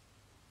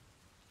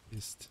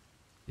 Ist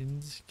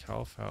ins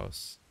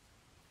Kaufhaus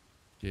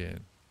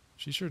gehen.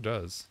 She sure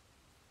does.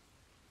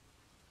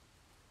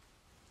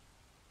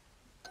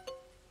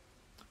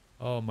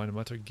 Oh, meine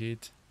Mutter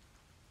geht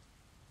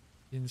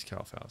ins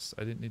Kaufhaus.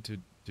 I didn't need to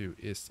do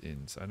ist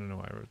ins. I don't know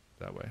why I wrote it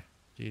that way.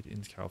 Geht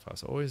ins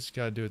Kaufhaus. Always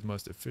gotta do it the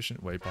most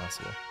efficient way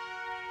possible.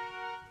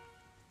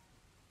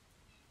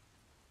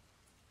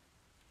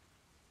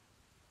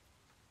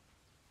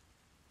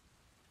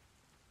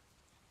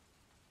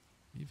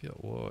 Wie viel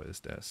Uhr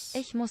ist es?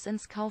 Ich muss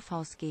ins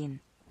Kaufhaus gehen.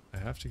 I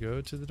have to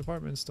go to the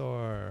department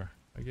store.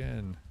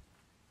 Again.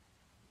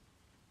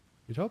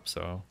 You'd hope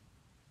so.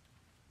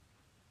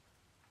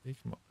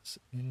 Ich muss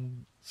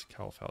ins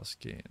Kaufhaus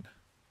gehen.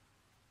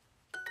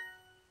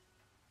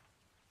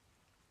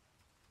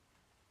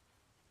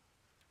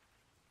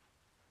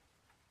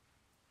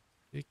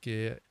 Ich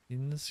gehe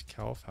ins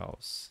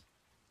Kaufhaus.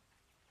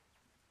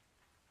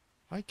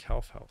 Why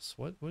Kaufhaus?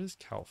 What is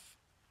Kauf?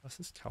 Was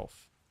ist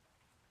Kauf?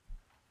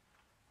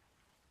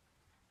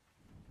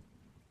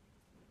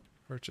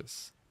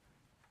 Purchase.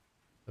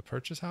 The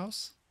purchase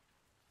house?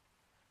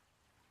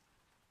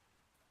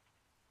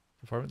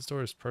 Department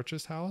store is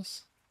purchase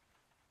house?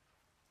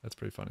 That's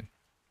pretty funny.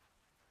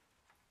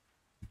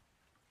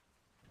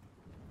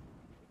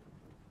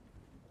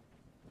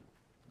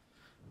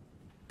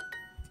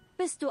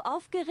 Bist du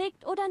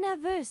aufgeregt oder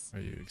nervös?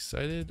 Are you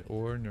excited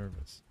or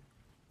nervous?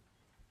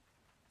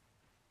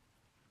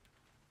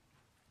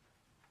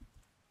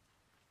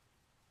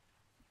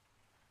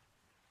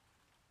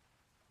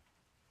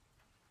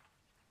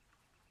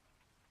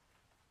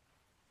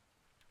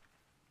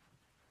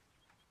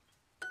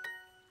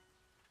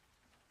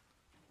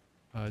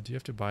 Do you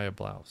have to buy a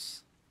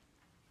blouse?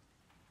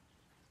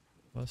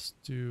 Musst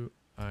du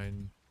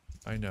eine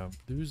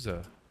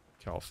Bluse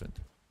kaufen?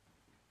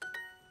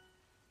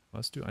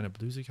 Musst du eine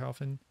Bluse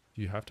kaufen?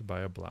 Do you have to buy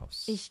a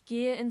blouse? Ich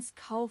gehe ins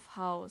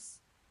Kaufhaus.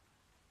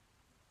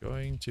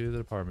 Going to the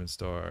department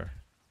store.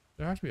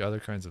 There have to be other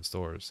kinds of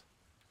stores.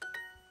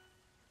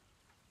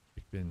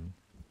 Ich bin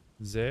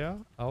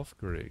sehr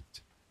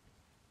aufgeregt.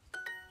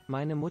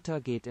 Meine Mutter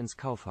geht ins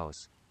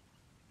Kaufhaus.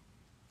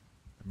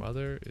 My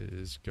mother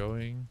is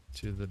going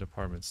to the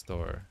department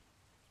store.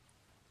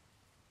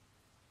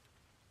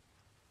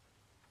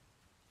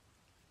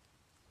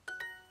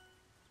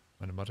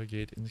 Meine Mutter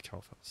geht ins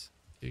Kaufhaus.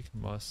 Ich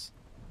muss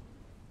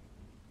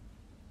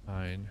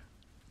eine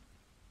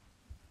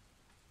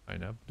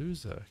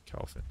Bluse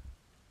kaufen.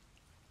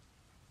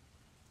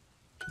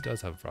 She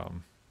does have a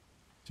problem.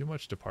 Too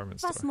much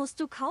department Was store. musst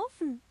du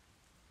kaufen?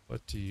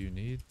 What do you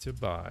need to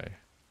buy?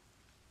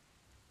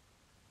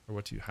 Or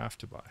what do you have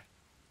to buy?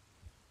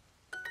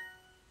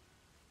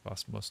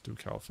 Was musst du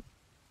kaufen?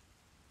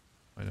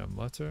 Meine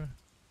Mutter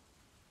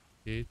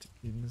geht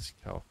ins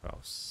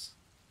Kaufhaus.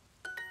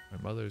 My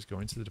mother is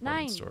going to the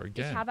department Nein, store ich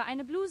again. habe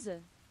eine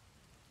Bluse.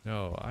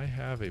 No, I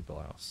have a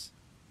blouse.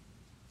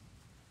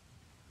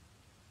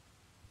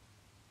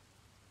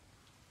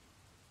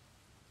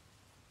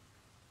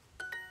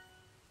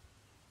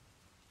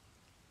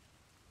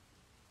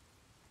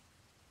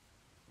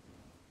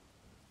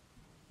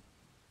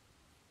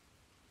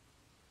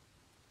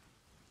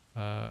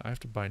 I have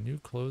to buy new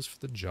clothes for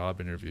the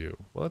job interview.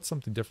 Well, that's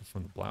something different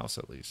from the blouse,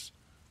 at least.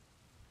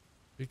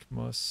 Ich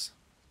muss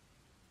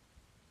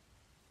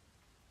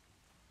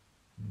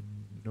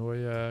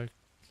neue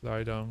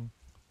Kleidung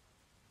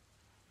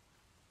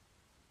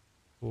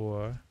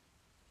für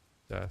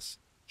das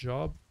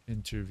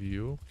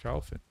Jobinterview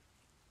kaufen.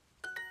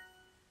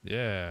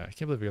 Yeah, I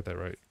can't believe I got that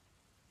right.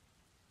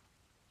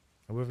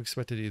 I would have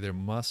expected either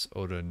muss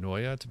oder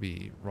neue to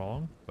be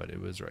wrong, but it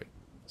was right.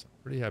 So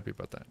I'm pretty happy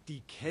about that.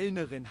 Die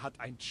Kellnerin hat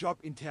ein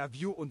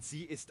Jobinterview und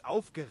sie ist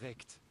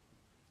aufgeregt.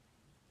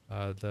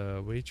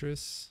 The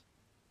waitress.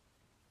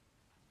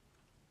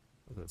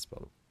 What's that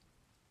spelled?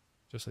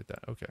 Just like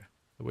that. Okay.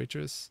 The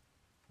waitress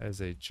has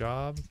a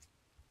job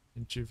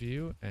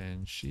interview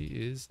and she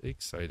is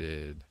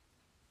excited.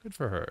 Good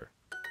for her.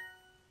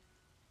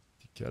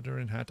 Die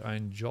Kellnerin hat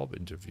ein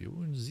Jobinterview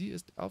und sie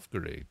ist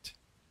aufgeregt.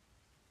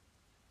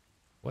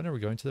 When are we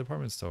going to the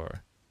department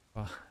store?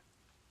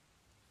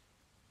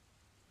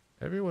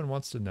 Everyone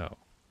wants to know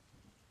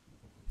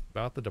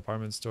about the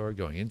department store,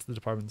 going into the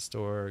department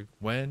store.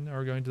 When are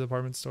we going to the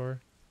department store?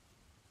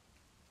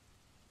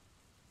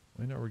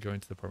 When are we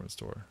going to the department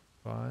store?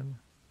 Wann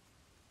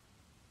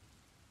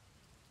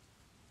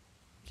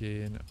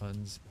gehen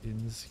uns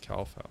ins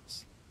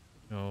Kaufhaus?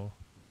 No.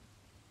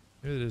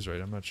 Maybe it is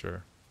right, I'm not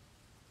sure.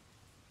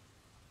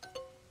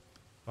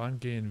 Wann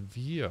gehen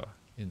wir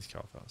ins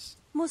Kaufhaus?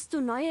 Musst du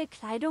neue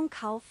Kleidung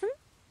kaufen?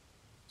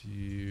 Do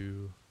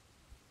you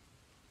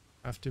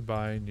have to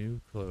buy new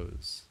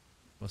clothes?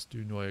 Musst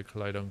du neue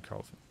Kleidung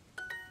kaufen?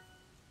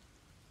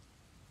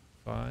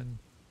 Wann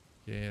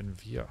gehen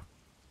wir?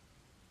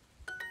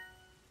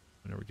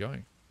 When are we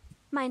going?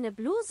 Meine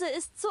Bluse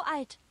ist zu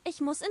alt.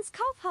 Ich muss ins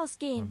Kaufhaus My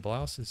gehen.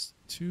 blouse is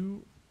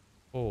too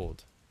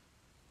old.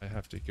 I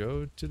have to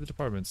go to the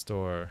department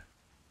store.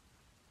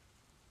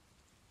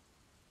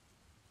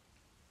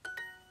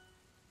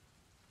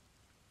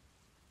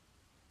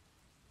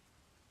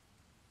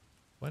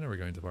 When are we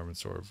going to the department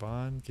store?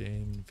 Wann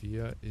gehen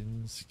wir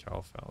ins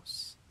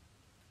Kaufhaus?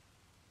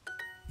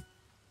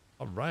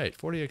 Alright,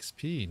 40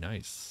 XP,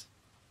 nice.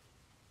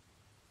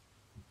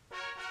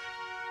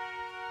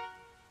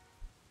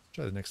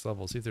 Try the next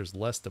level, see if there's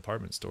less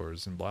department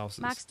stores and blouses.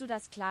 Magst du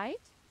das Kleid?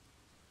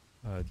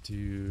 Do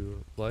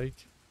you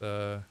like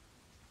the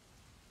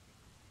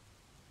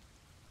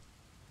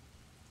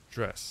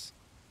dress?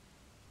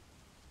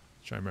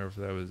 Trying to remember if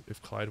that was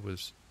if Clyde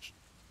was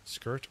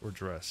skirt or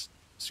dress.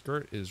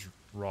 Skirt is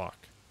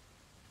Rock.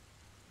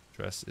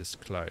 Dress is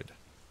Clyde.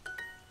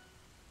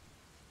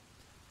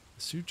 The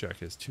suit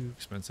jacket is too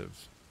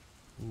expensive.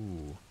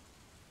 Ooh.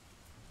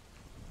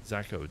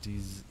 Zacko.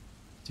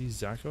 Die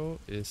Zacko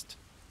ist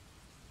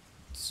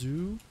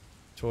zu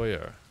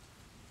teuer.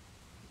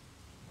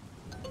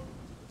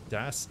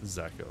 Das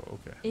Zacko.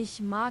 Okay.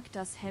 Ich mag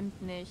das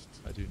Hemd nicht.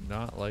 I do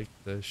not like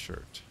the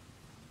shirt.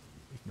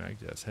 Ich mag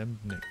das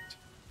Hemd nicht.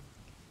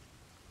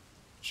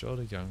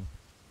 Entschuldigung.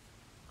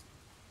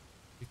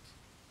 Ich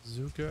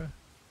suche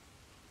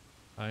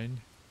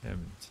ein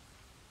Hemd.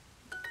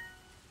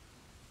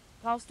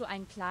 Brauchst du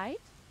ein Kleid?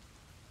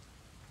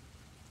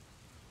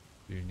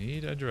 Do you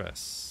need a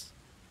dress?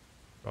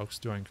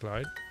 Brauchst du ein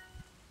Kleid?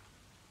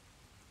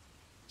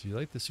 Do you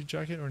like the suit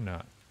jacket or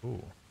not?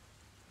 Ooh.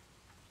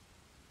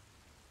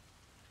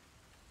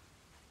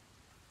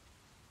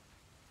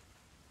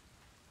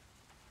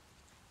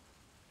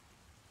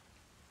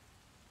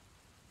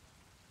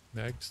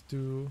 Magst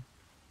du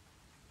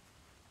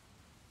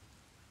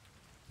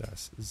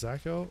das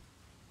Zacko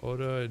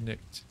oder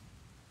nicht?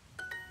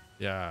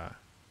 Ja.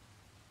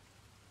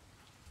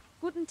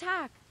 Guten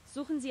Tag.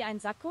 Suchen Sie ein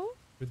Sakko?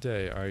 Good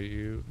day. Are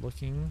you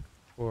looking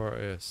for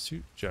a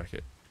suit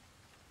jacket?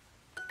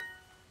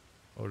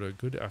 Oder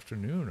good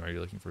afternoon. Are you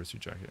looking for a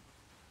suit jacket?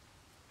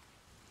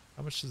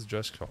 How much does the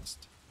dress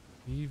cost?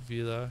 Wie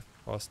viel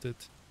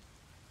kostet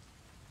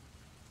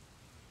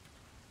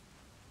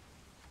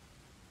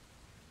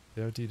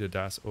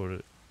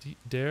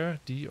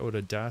die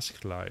oder das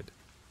Kleid?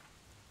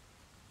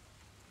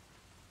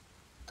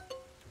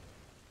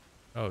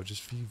 Oh,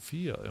 just wie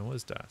viel. And what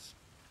is das?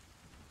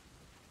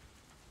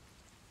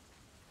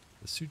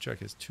 The suit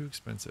jacket is too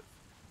expensive.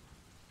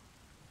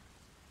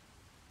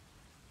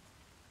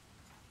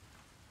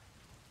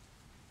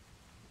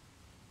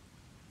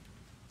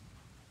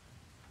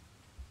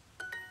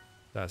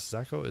 Das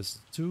Sakko is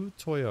too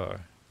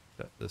teuer.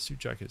 The suit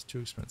jacket is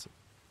too expensive.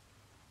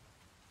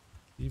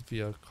 Wie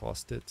viel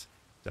kostet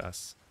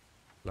das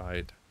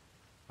Kleid?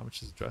 How much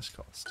does the dress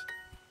cost?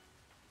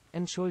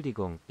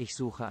 Entschuldigung, ich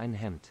suche ein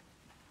Hemd.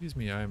 Excuse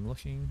me, I am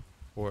looking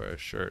for a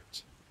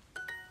shirt.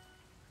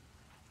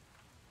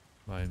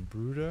 Mein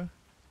Bruder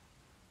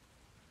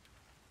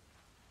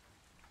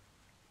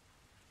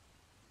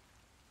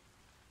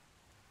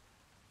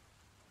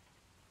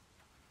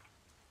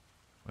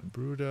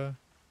Bruder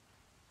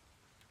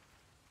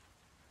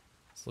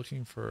is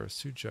looking for a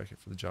suit jacket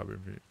for the job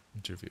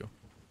interview.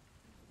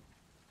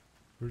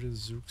 Bruder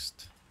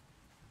suchst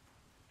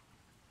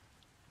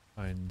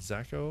ein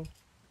Sakko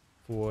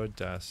für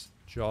das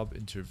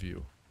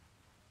Jobinterview.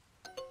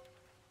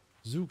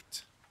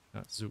 Sucht,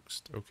 not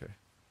suchst. Okay.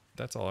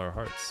 That's all our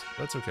hearts.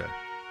 That's okay.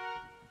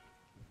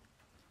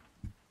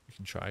 We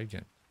can try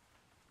again.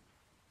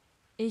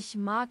 Ich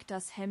mag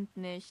das Hemd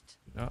nicht.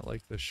 Not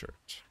like the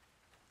shirt.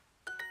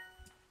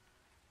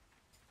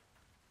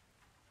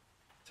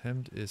 Das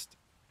Hemd ist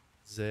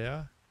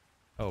sehr,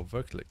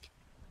 wirklich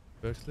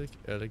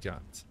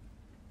elegant.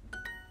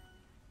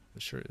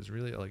 The shirt is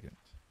really elegant.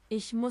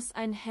 Ich muss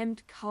ein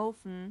Hemd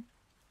kaufen.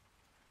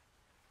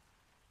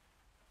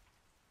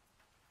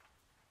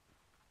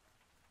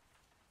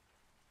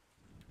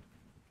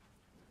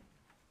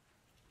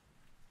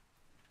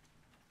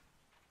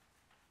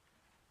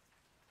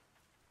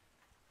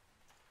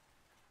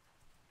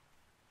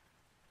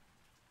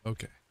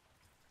 Okay.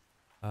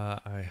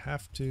 I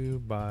have to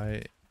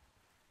buy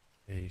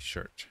a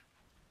shirt.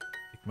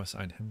 Ich muss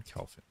ein Hemd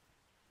kaufen.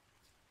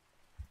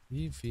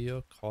 Wie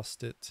viel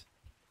kostet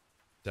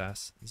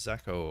das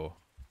Sakko?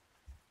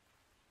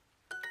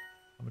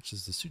 How much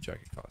does the suit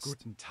jacket cost?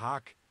 Guten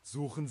Tag.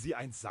 Suchen Sie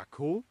ein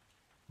Sakko?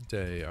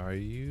 Day, are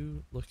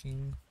you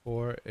looking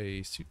for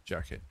a suit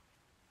jacket?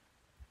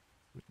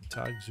 Guten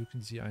Tag,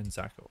 suchen Sie ein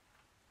Sakko?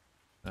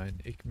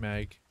 Nein, ich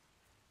mag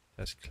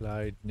das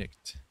Kleid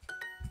nicht.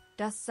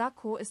 Das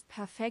Sakko ist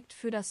perfekt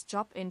für das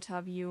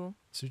Jobinterview.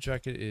 Suit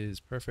jacket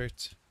is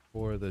perfect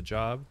for the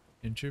job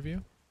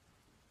interview.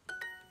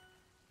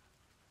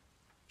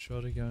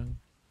 Entschuldigung.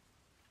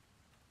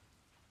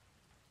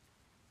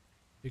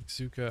 Ich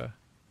suche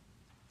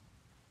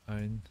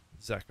ein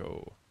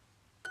Sakko.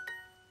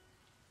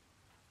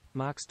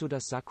 Magst du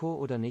das Sakko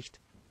oder nicht?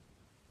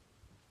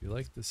 You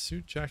like the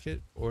suit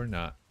jacket or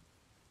not?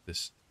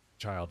 This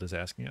child is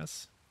asking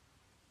us.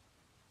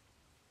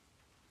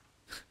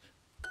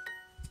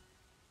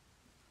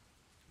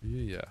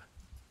 Yeah.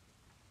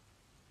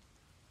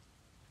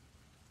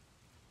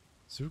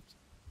 Suit.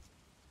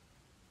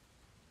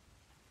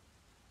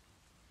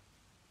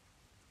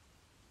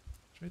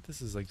 Right,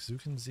 this is like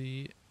suchen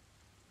Sie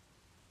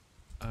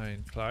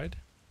ein Kleid?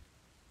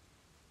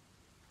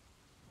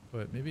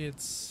 But maybe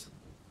it's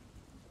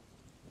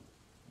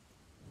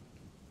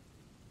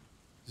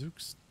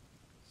sucht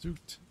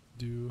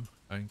du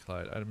ein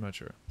Kleid. I'm not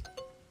sure.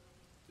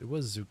 It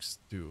was suchst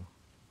du.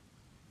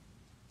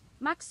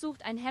 Max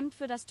sucht ein Hemd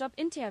für das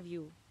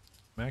Jobinterview.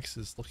 Max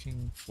is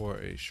looking for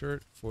a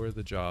shirt for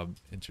the job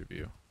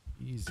interview.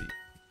 Easy.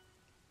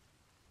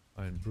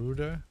 Ein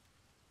Bruder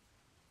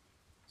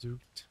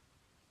suchst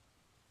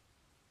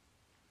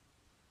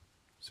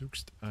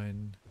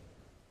ein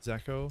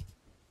Sakko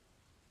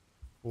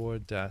für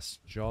das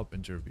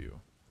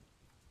Jobinterview.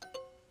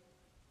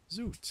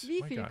 Sucht.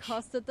 Wie My viel gosh.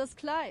 kostet das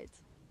Kleid?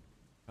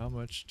 How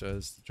much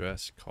does the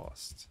dress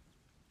cost?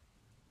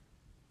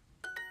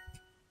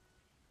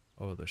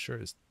 Oh, the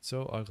shirt is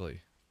so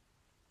ugly.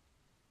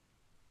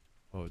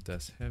 Oh,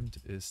 das Hemd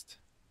ist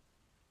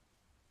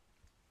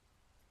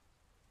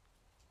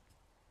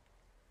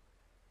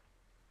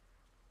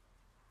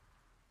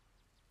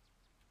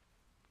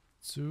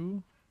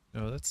zu.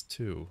 No, that's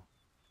two.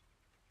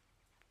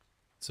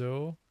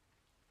 So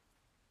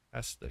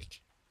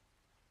hässlich.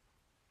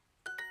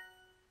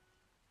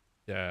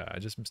 Yeah, I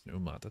just missed an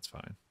umlaut. That's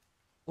fine.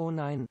 Oh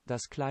nein,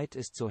 das Kleid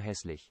ist so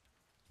hässlich.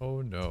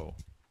 Oh no.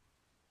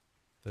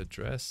 The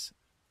dress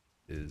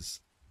is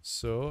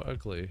so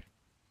ugly.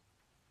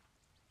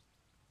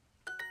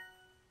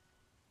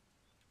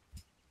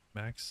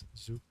 Max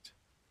sucht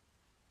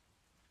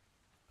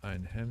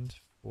ein Hemd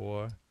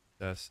für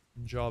das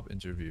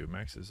Jobinterview.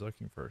 Max is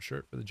looking for a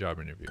shirt for the job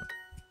interview.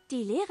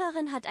 Die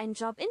Lehrerin hat ein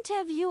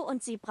Jobinterview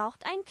und sie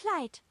braucht ein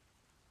Kleid.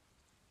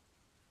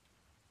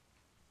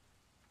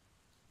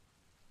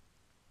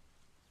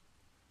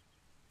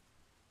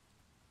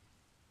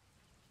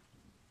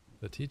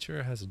 The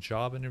teacher has a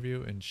job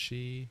interview and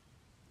she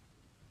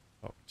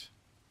braucht.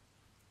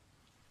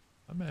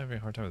 I'm having a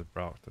hard time with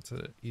braucht. That's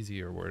an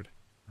easier word.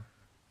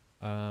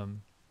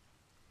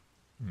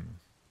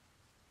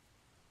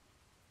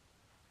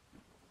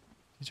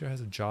 Teacher has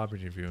a job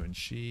interview and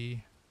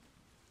she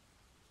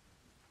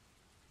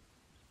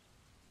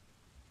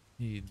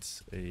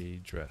needs a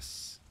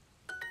dress.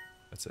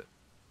 That's it.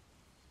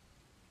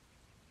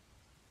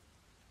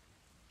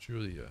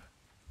 Julia.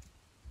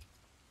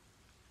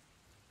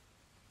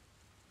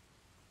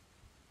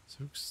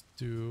 Suchst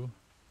du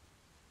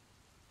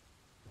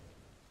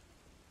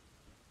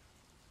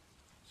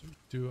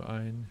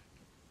ein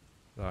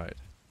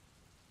Kleid?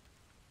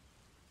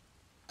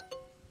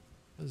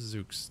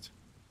 Suchst.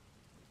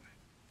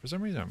 For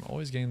some reason, I'm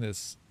always getting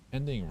this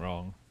ending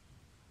wrong.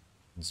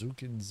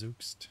 Suchen,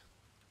 suchst.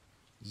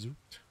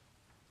 Sucht.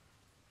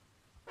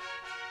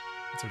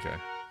 It's okay.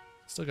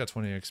 Still got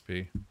 20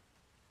 XP.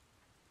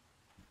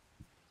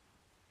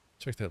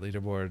 Check that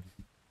leaderboard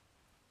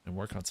and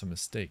work on some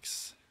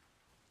mistakes.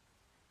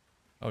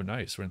 Oh,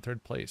 nice. We're in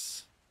third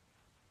place.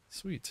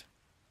 Sweet.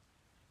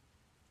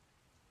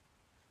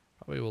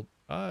 we'll.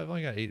 I've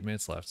only got 8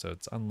 minutes left, so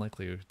it's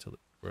unlikely to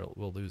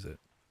we'll lose it.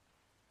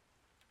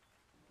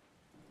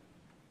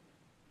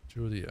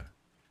 Julia.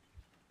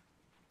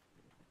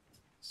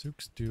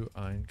 Suchst du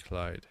ein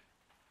Kleid?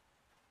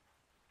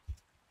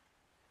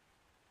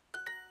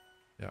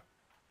 Yeah.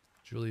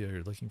 Julia,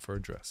 you're looking for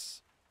a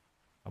dress.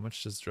 How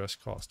much does dress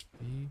cost?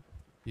 Wie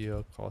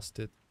viel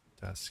kostet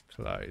das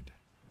Kleid?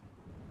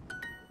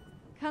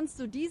 Kannst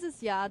du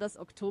dieses Jahr das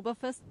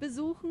Oktoberfest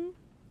besuchen?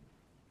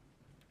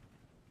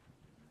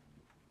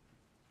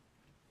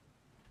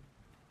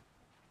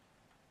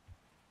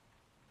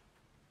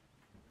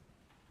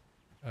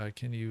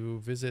 Can you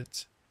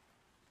visit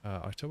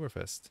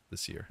Oktoberfest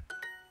this year?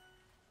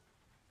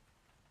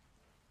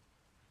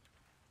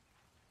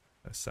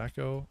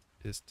 Sacco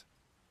ist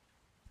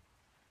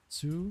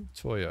zu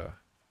teuer.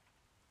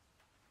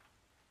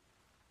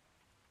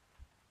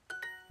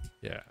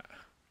 Yeah.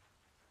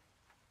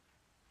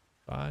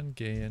 Wann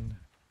gehen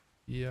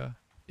wir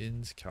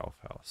ins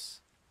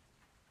Kaufhaus?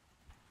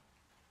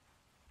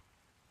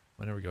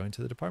 When are we going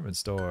to the department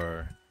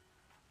store?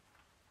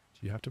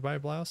 Do you have to buy a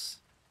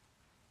blouse?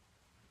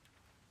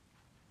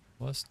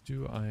 Musst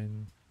du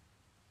eine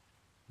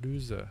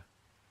Bluse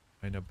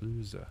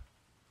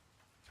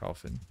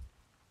kaufen?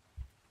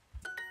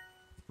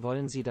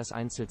 Wollen Sie das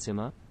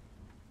Einzelzimmer?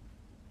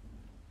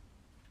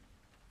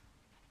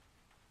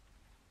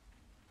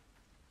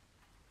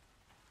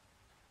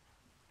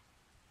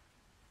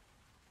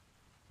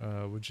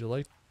 Would you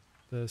like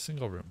the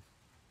single room?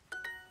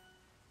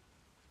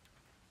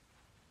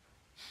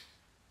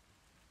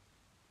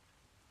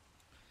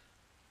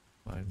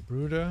 Mein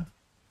Bruder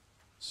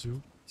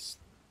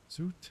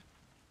sucht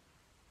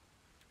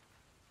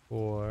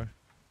for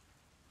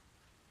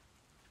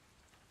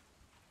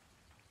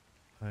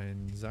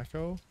ein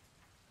Sacko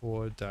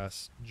for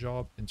das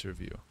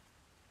Jobinterview.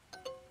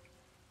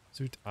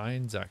 Sucht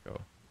ein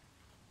Sacko.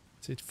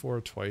 Say it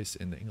for twice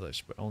in the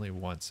English, but only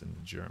once in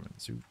the German.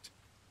 Sucht.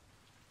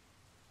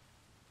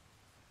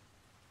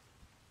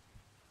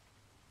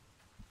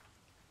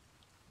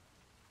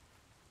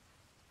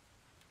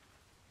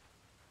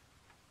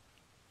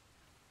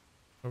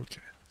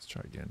 Okay, let's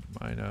try again.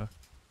 Meine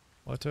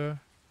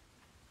Mutter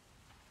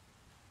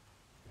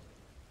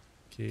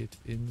geht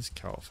ins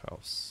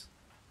Kaufhaus.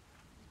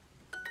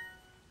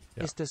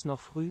 Yeah. Ist es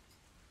noch früh?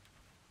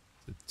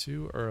 Is it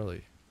too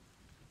early?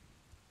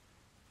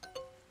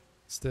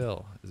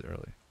 Still is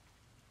early.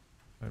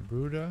 Mein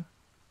Bruder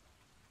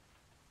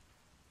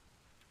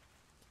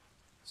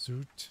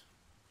sucht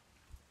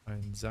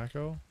ein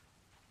Sacko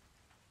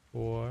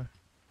for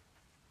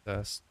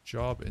das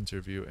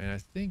Jobinterview, and I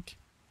think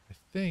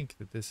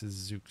that this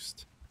is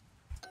Zugst.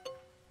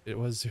 It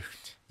was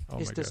Zucht. Oh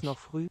Ist my es gosh. noch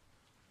früh?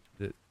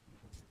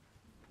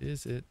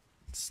 Is it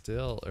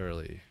still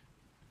early?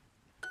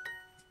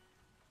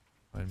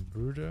 Mein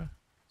Bruder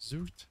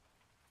sucht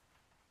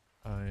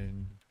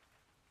ein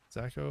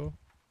Sacko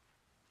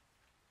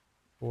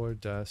for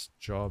das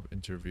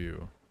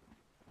Jobinterview.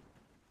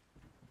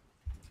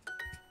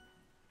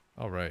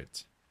 All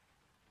right.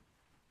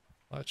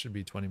 Well, that should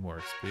be 20 more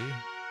XP.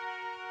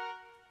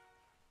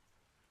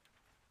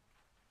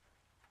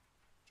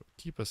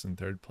 Keep us in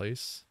 3rd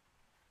place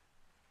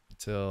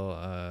until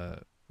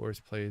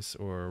 4th place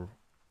or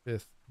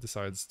 5th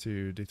decides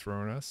to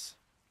dethrone us.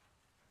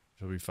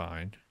 It'll be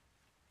fine.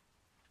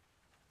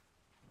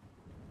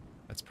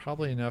 That's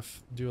probably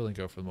enough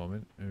Duolingo for the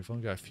moment. And we've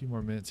only got a few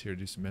more minutes here to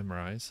do some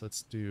Memrise.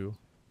 Let's do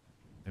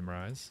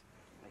Memrise.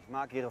 Ich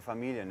mag ihre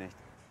Familie nicht.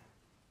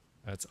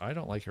 That's I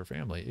don't like her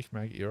family. Ich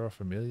mag ihre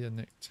Familie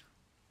nicht.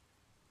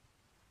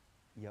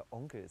 Ihr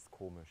Onkel ist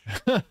komisch.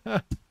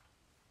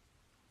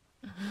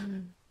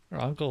 Her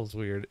uncle's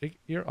weird.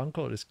 Your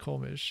uncle is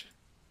komisch.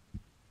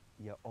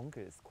 Ihr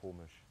Onkel ist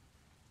komisch.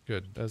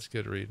 Good. That's a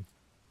good read.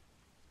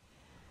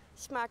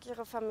 Ich mag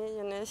ihre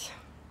Familie nicht.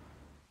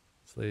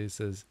 This lady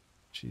says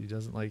she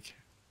doesn't like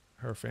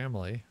her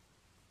family.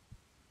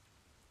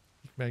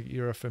 Ich mag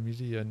ihre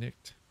Familie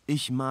nicht.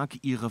 Ich mag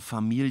ihre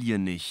Familie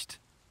nicht.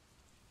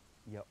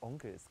 Ihr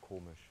Onkel ist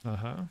komisch.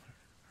 Uh-huh.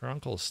 Her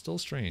uncle is still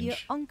strange. Ihr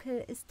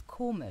Onkel ist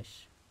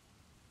komisch.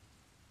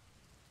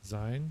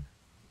 Seine.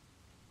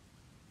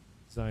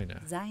 Sein.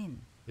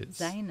 It's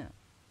Seine.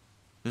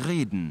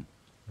 Reden.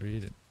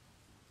 Reden.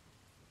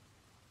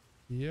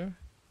 Ihre.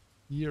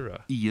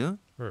 Ihr.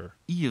 Her.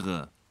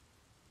 Ihre.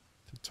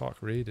 To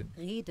talk. Reden.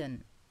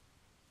 Reden.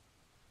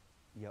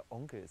 Ihr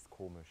Onkel ist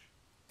komisch.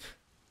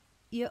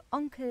 Ihr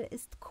Onkel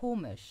ist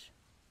komisch.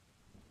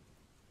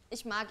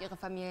 Ich mag ihre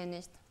Familie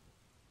nicht.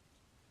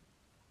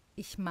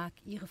 Ich mag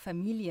ihre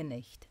Familie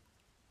nicht.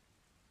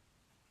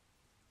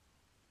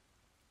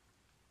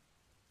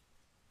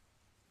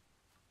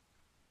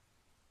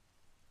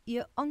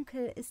 Ihr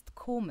Onkel ist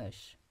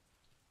komisch.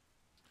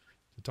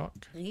 To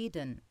talk.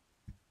 Reden.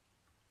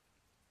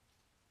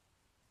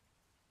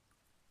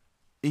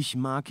 Ich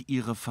mag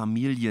ihre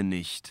Familie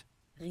nicht.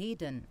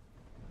 Reden.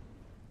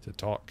 To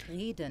talk.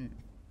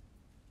 Reden.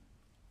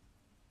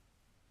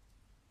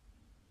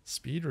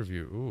 Speed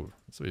review. Ooh,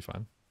 this will be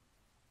fun.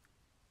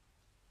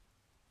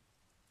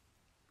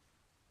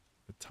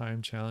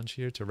 time challenge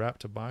here. To wrap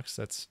to box,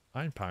 that's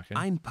einpacken.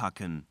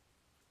 Einpacken.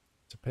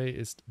 To pay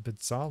is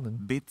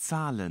bezahlen.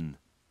 Bezahlen.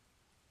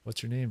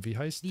 What's your name? Wie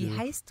heißt Wie du?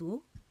 heißt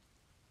du?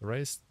 The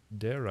Reis,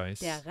 der Reis.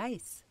 Der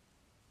Reis.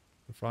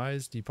 The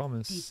fries, die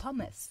Pommes. Die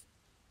Pommes.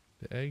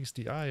 The eggs,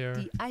 die Eier.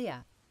 Die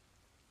Eier.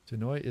 To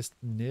neu ist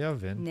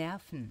Nerven.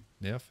 Nerven.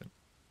 Nerven.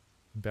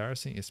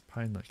 Embarrassing ist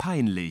peinlich.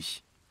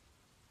 Peinlich.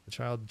 The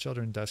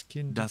children, das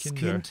Kind, Das die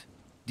Kinder. Kind.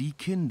 Die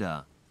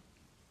Kinder.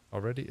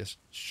 Already ist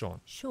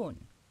schon.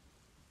 Schon.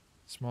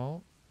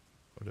 Small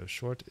oder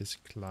short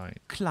ist klein.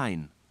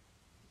 Klein.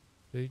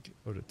 Big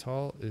oder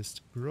tall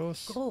ist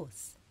groß.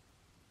 Groß.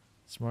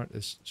 Smart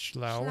ist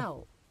schlau.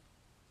 Schlau.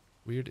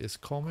 Weird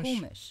ist komisch.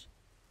 Komisch.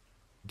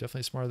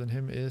 Definitely smarter than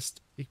him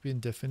ist, ich bin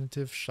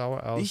definitiv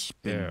schlauer als Ich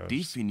bin er.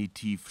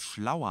 definitiv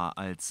schlauer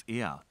als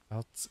er.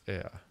 Als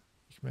er.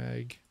 Ich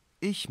mag.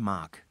 Ich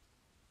mag.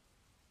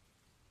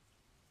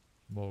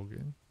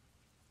 Morgen.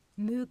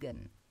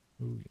 Mögen.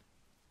 Morgen.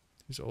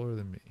 He's older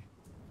than me.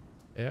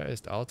 Er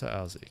ist älter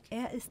als ich.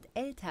 Er ist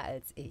älter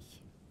als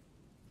ich.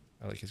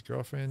 I like his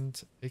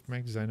girlfriend. Ich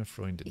mag seine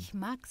Freundin. Ich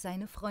mag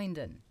seine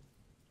Freundin.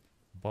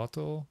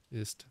 Bottle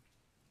ist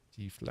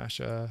die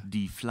Flasche.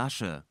 Die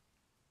Flasche.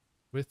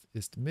 With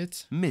ist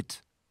mit.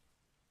 Mit.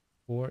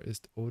 Or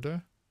ist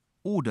oder.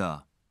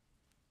 Oder.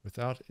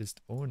 Without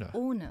ist ohne.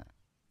 Ohne.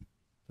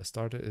 Der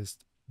Starter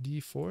ist die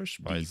Die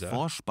Vorspeise.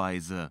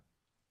 Vorspeise.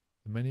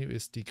 The Menü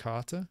ist die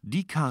Karte.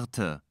 Die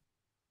Karte.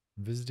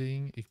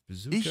 Visiting, ich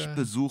besuche. Ich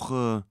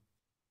besuche.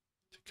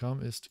 To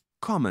come ist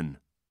Kommen.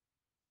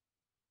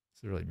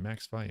 it's really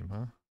max volume,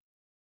 huh?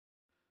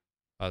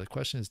 The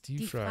question is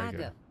die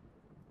Frage.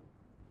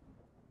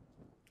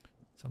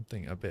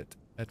 Something a bit.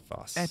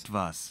 Etwas.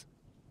 Etwas.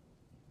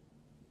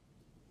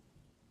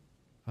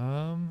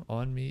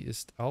 On me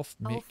ist auf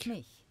mich. Auf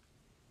mich.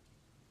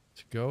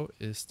 To go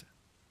ist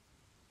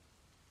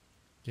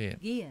gehen.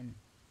 Gehen.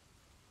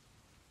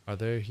 Are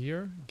there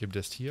here? Gibt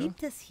es hier?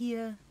 Gibt es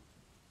hier?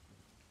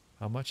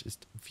 How much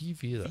ist wie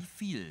viele? Wie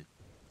viel?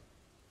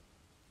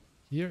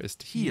 Hier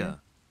ist hier.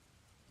 Hier.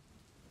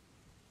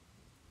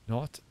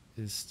 Not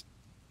ist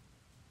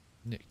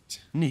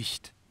nicht.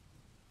 Nicht.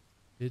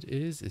 It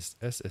is ist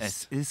es ist.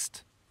 Es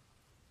ist.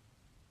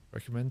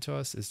 Recommend to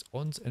us ist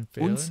uns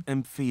empfehlen. Uns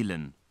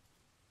empfehlen.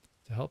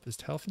 To help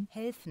ist helfen.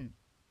 Helfen.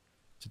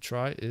 To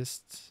try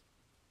ist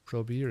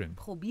probieren.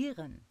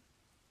 Probieren.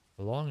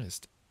 Along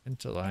ist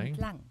entlang.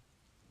 Entlang.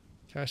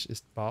 Cash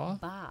ist bar.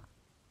 Bar.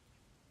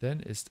 Then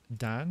ist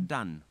dann.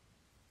 Dann.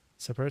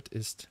 Separate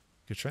ist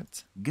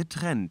getrennt.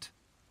 Getrennt.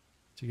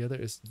 Together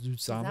ist zusammen.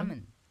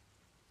 Zusammen.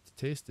 To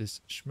taste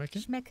ist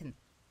schmecken. Schmecken.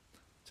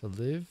 To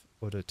live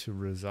oder to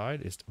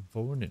reside ist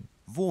wohnen.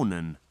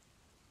 Wohnen.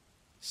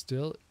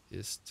 Still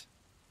ist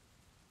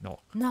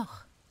noch.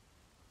 Noch.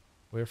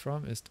 Where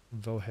from ist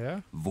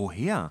woher.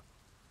 Woher?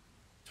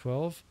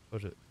 12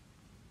 oder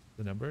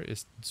the number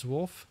ist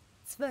 12.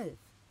 12.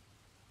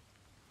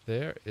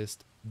 There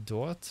ist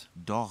dort.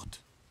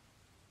 Dort.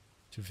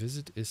 To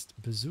visit ist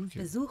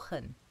besuchen.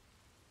 Besuchen.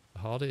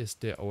 The holiday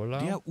ist der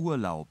Urlaub. Der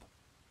Urlaub.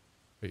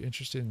 Are you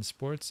interested in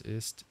sports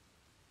ist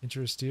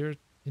interessierst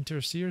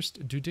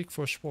du dich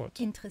für Sport?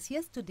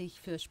 Interessierst du dich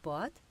für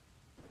Sport?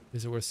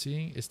 Is it worth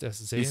seeing? Ist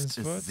es Ist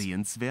sehenswert? es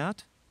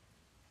sehenswert?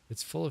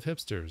 It's full of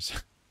hipsters.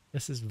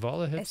 Es ist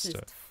voller Es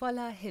Hipster. ist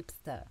voller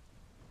Hipster.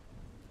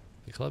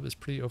 The club is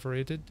pretty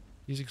overrated.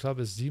 Dieser Club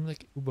ist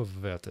ziemlich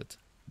überbewertet.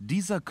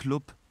 Dieser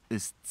Club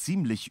ist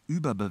ziemlich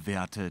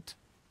überbewertet.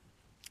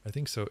 I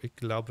think so. Ich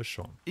glaube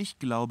schon. Ich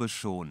glaube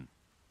schon.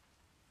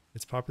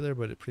 It's popular,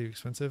 but pretty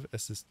expensive.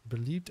 Es ist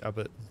beliebt,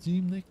 aber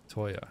ziemlich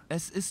teuer.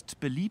 Es ist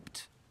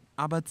beliebt,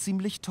 aber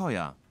ziemlich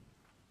teuer.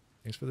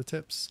 Thanks for the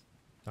tips.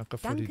 Danke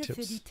für die Danke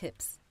für Tipps. die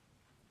Tipps.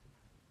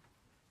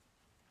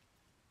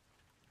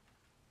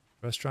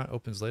 Restaurant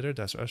opens later.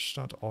 Das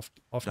Restaurant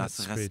öffnet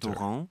Das später.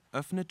 Restaurant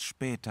öffnet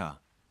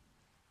später.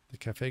 The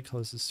cafe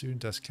closes soon.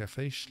 Das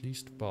Café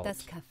schließt bald.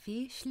 Das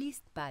Café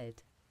schließt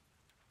bald.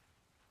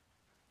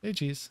 Hey,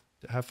 geez.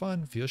 Have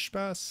fun. Viel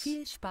Spaß.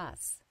 Viel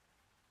Spaß.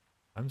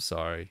 I'm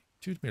sorry.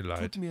 Tut mir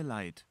leid. Tut mir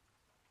leid.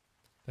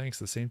 Thanks.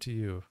 The same to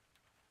you.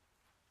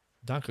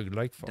 Danke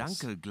gleichfalls.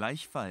 Danke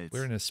gleichfalls.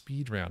 We're in a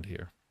speed round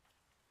here.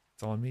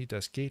 It's on me.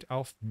 Das geht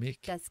auf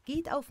mich. Das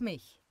geht auf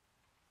mich.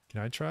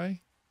 Can I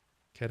try?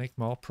 Kann ich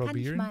mal Kann ich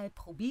probieren? mal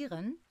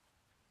probieren?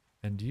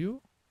 And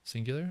you?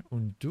 Singular.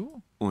 Und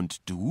du?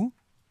 Und du?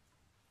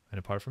 And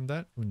apart from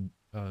that? Und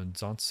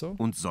sonst so?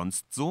 Und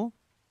sonst so?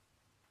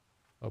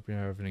 Hope you're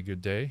having a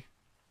good day.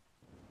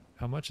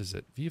 How much is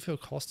it? Wie viel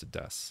kostet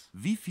das?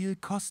 Wie viel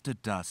kostet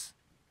das?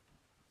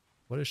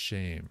 What a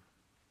shame.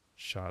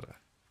 Schade.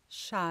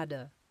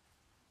 Schade.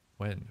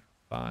 When?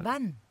 Wann?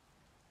 Wann?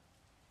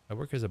 I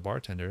work as a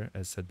bartender,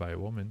 as said by a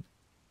woman.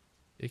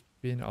 Ich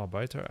bin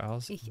Arbeiter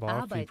als Ich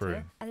Barkeeperin.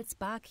 arbeite als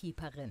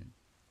Barkeeperin.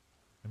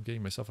 I'm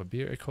getting myself a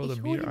beer. Ich hole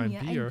Ich mir hole ein mir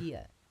Bier. ein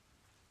Bier.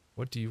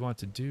 What do you want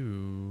to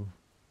do?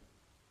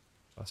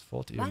 Was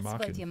wollt ihr Was machen?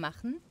 wollt ihr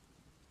machen?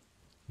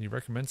 Can you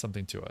recommend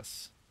something to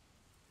us?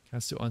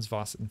 Kannst du uns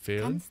was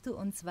empfehlen? Kannst du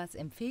uns was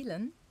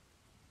empfehlen?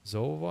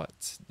 So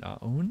what? Na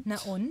und? Na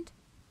und?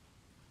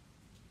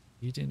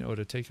 Eaten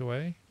oder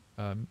Takeaway.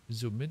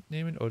 Zum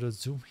Mitnehmen oder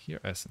zum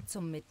hier essen.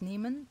 Zum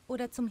Mitnehmen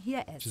oder zum hier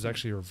Which is essen.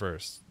 actually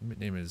reversed.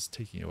 Mitnehmen is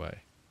taking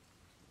away.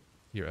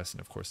 Hier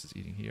essen, of course, is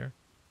eating here.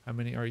 How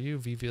many are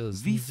you? Wie viele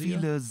Wie sind Sie?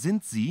 viele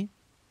sind Sie?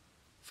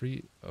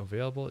 Free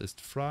available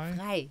ist frei.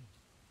 Frei.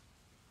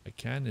 I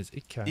can is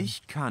ich kann.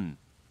 Ich kann.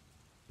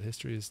 The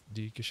history is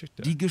die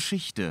Geschichte. Die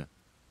Geschichte.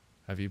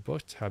 Have you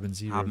booked? Haben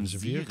Sie Haben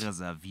Sie reserviert?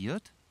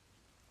 reserviert?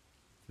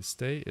 The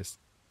stay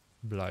ist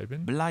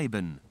bleiben.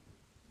 Bleiben.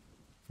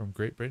 From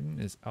Great Britain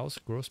is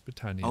aus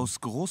Großbritannien. Aus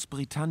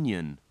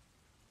Großbritannien.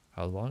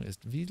 How long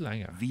ist wie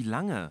lange? Wie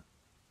lange?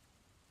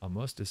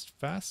 Almost ist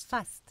fast.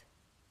 Fast.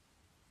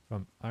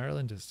 From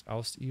Ireland is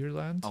aus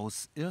Irland.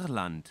 Aus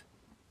Irland.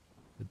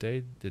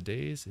 The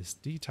days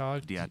ist die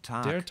Tag. Der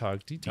Tag. Der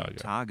Tag, die Die Tage.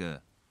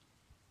 Tage.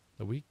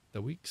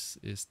 The weeks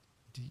ist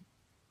die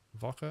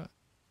Woche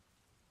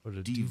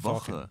oder Die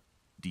Wochen. Woche.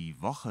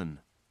 Die Wochen.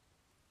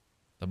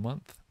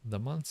 The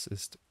months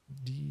ist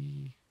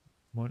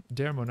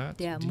der Monat.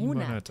 Der die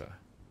Monat. Monate.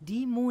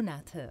 Die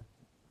Monate.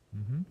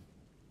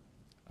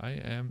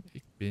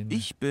 Ich bin.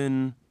 Ich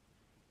bin.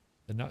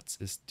 The nuts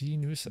ist die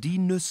Nüsse. Die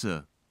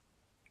Nüsse.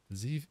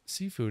 The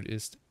seafood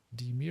ist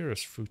die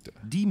Meeresfrüchte.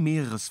 Die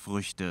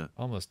Meeresfrüchte.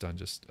 Almost done,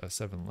 just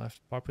 7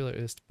 left. Popular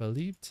ist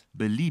beliebt.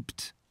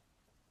 Beliebt.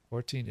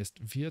 14 ist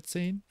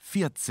 14.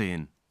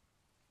 14.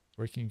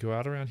 Where can you go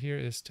out around here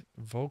ist,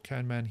 wo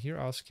kann man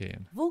hier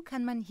ausgehen? Wo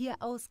kann man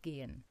hier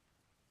ausgehen?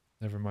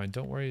 Never mind,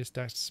 don't worry,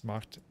 das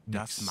macht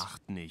nichts. Das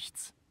macht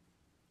nichts.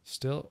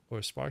 Still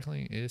or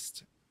sparkling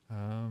ist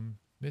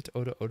mit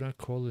oder ohne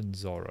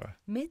Kohlensäure.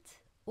 Mit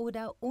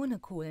oder ohne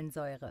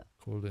Kohlensäure?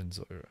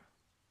 Kohlensäure.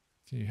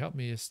 Can you help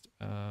me ist,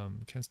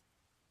 kannst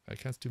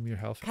du mir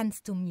helfen?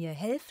 Kannst du mir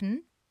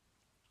helfen?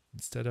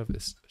 Instead of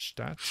ist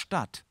statt.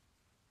 Stadt.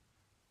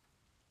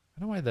 I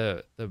don't know why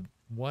the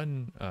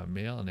one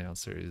male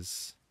announcer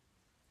is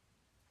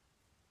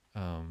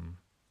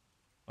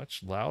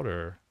much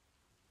louder,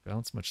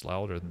 balanced much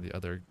louder than the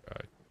other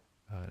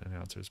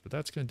announcers. But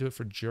that's going to do it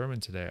for German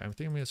today. I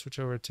think I'm going to switch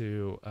over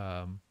to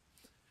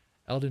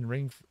Elden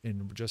Ring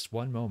in just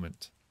one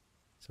moment.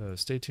 So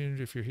stay tuned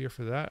if you're here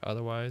for that.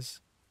 Otherwise,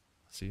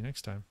 see you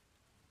next time.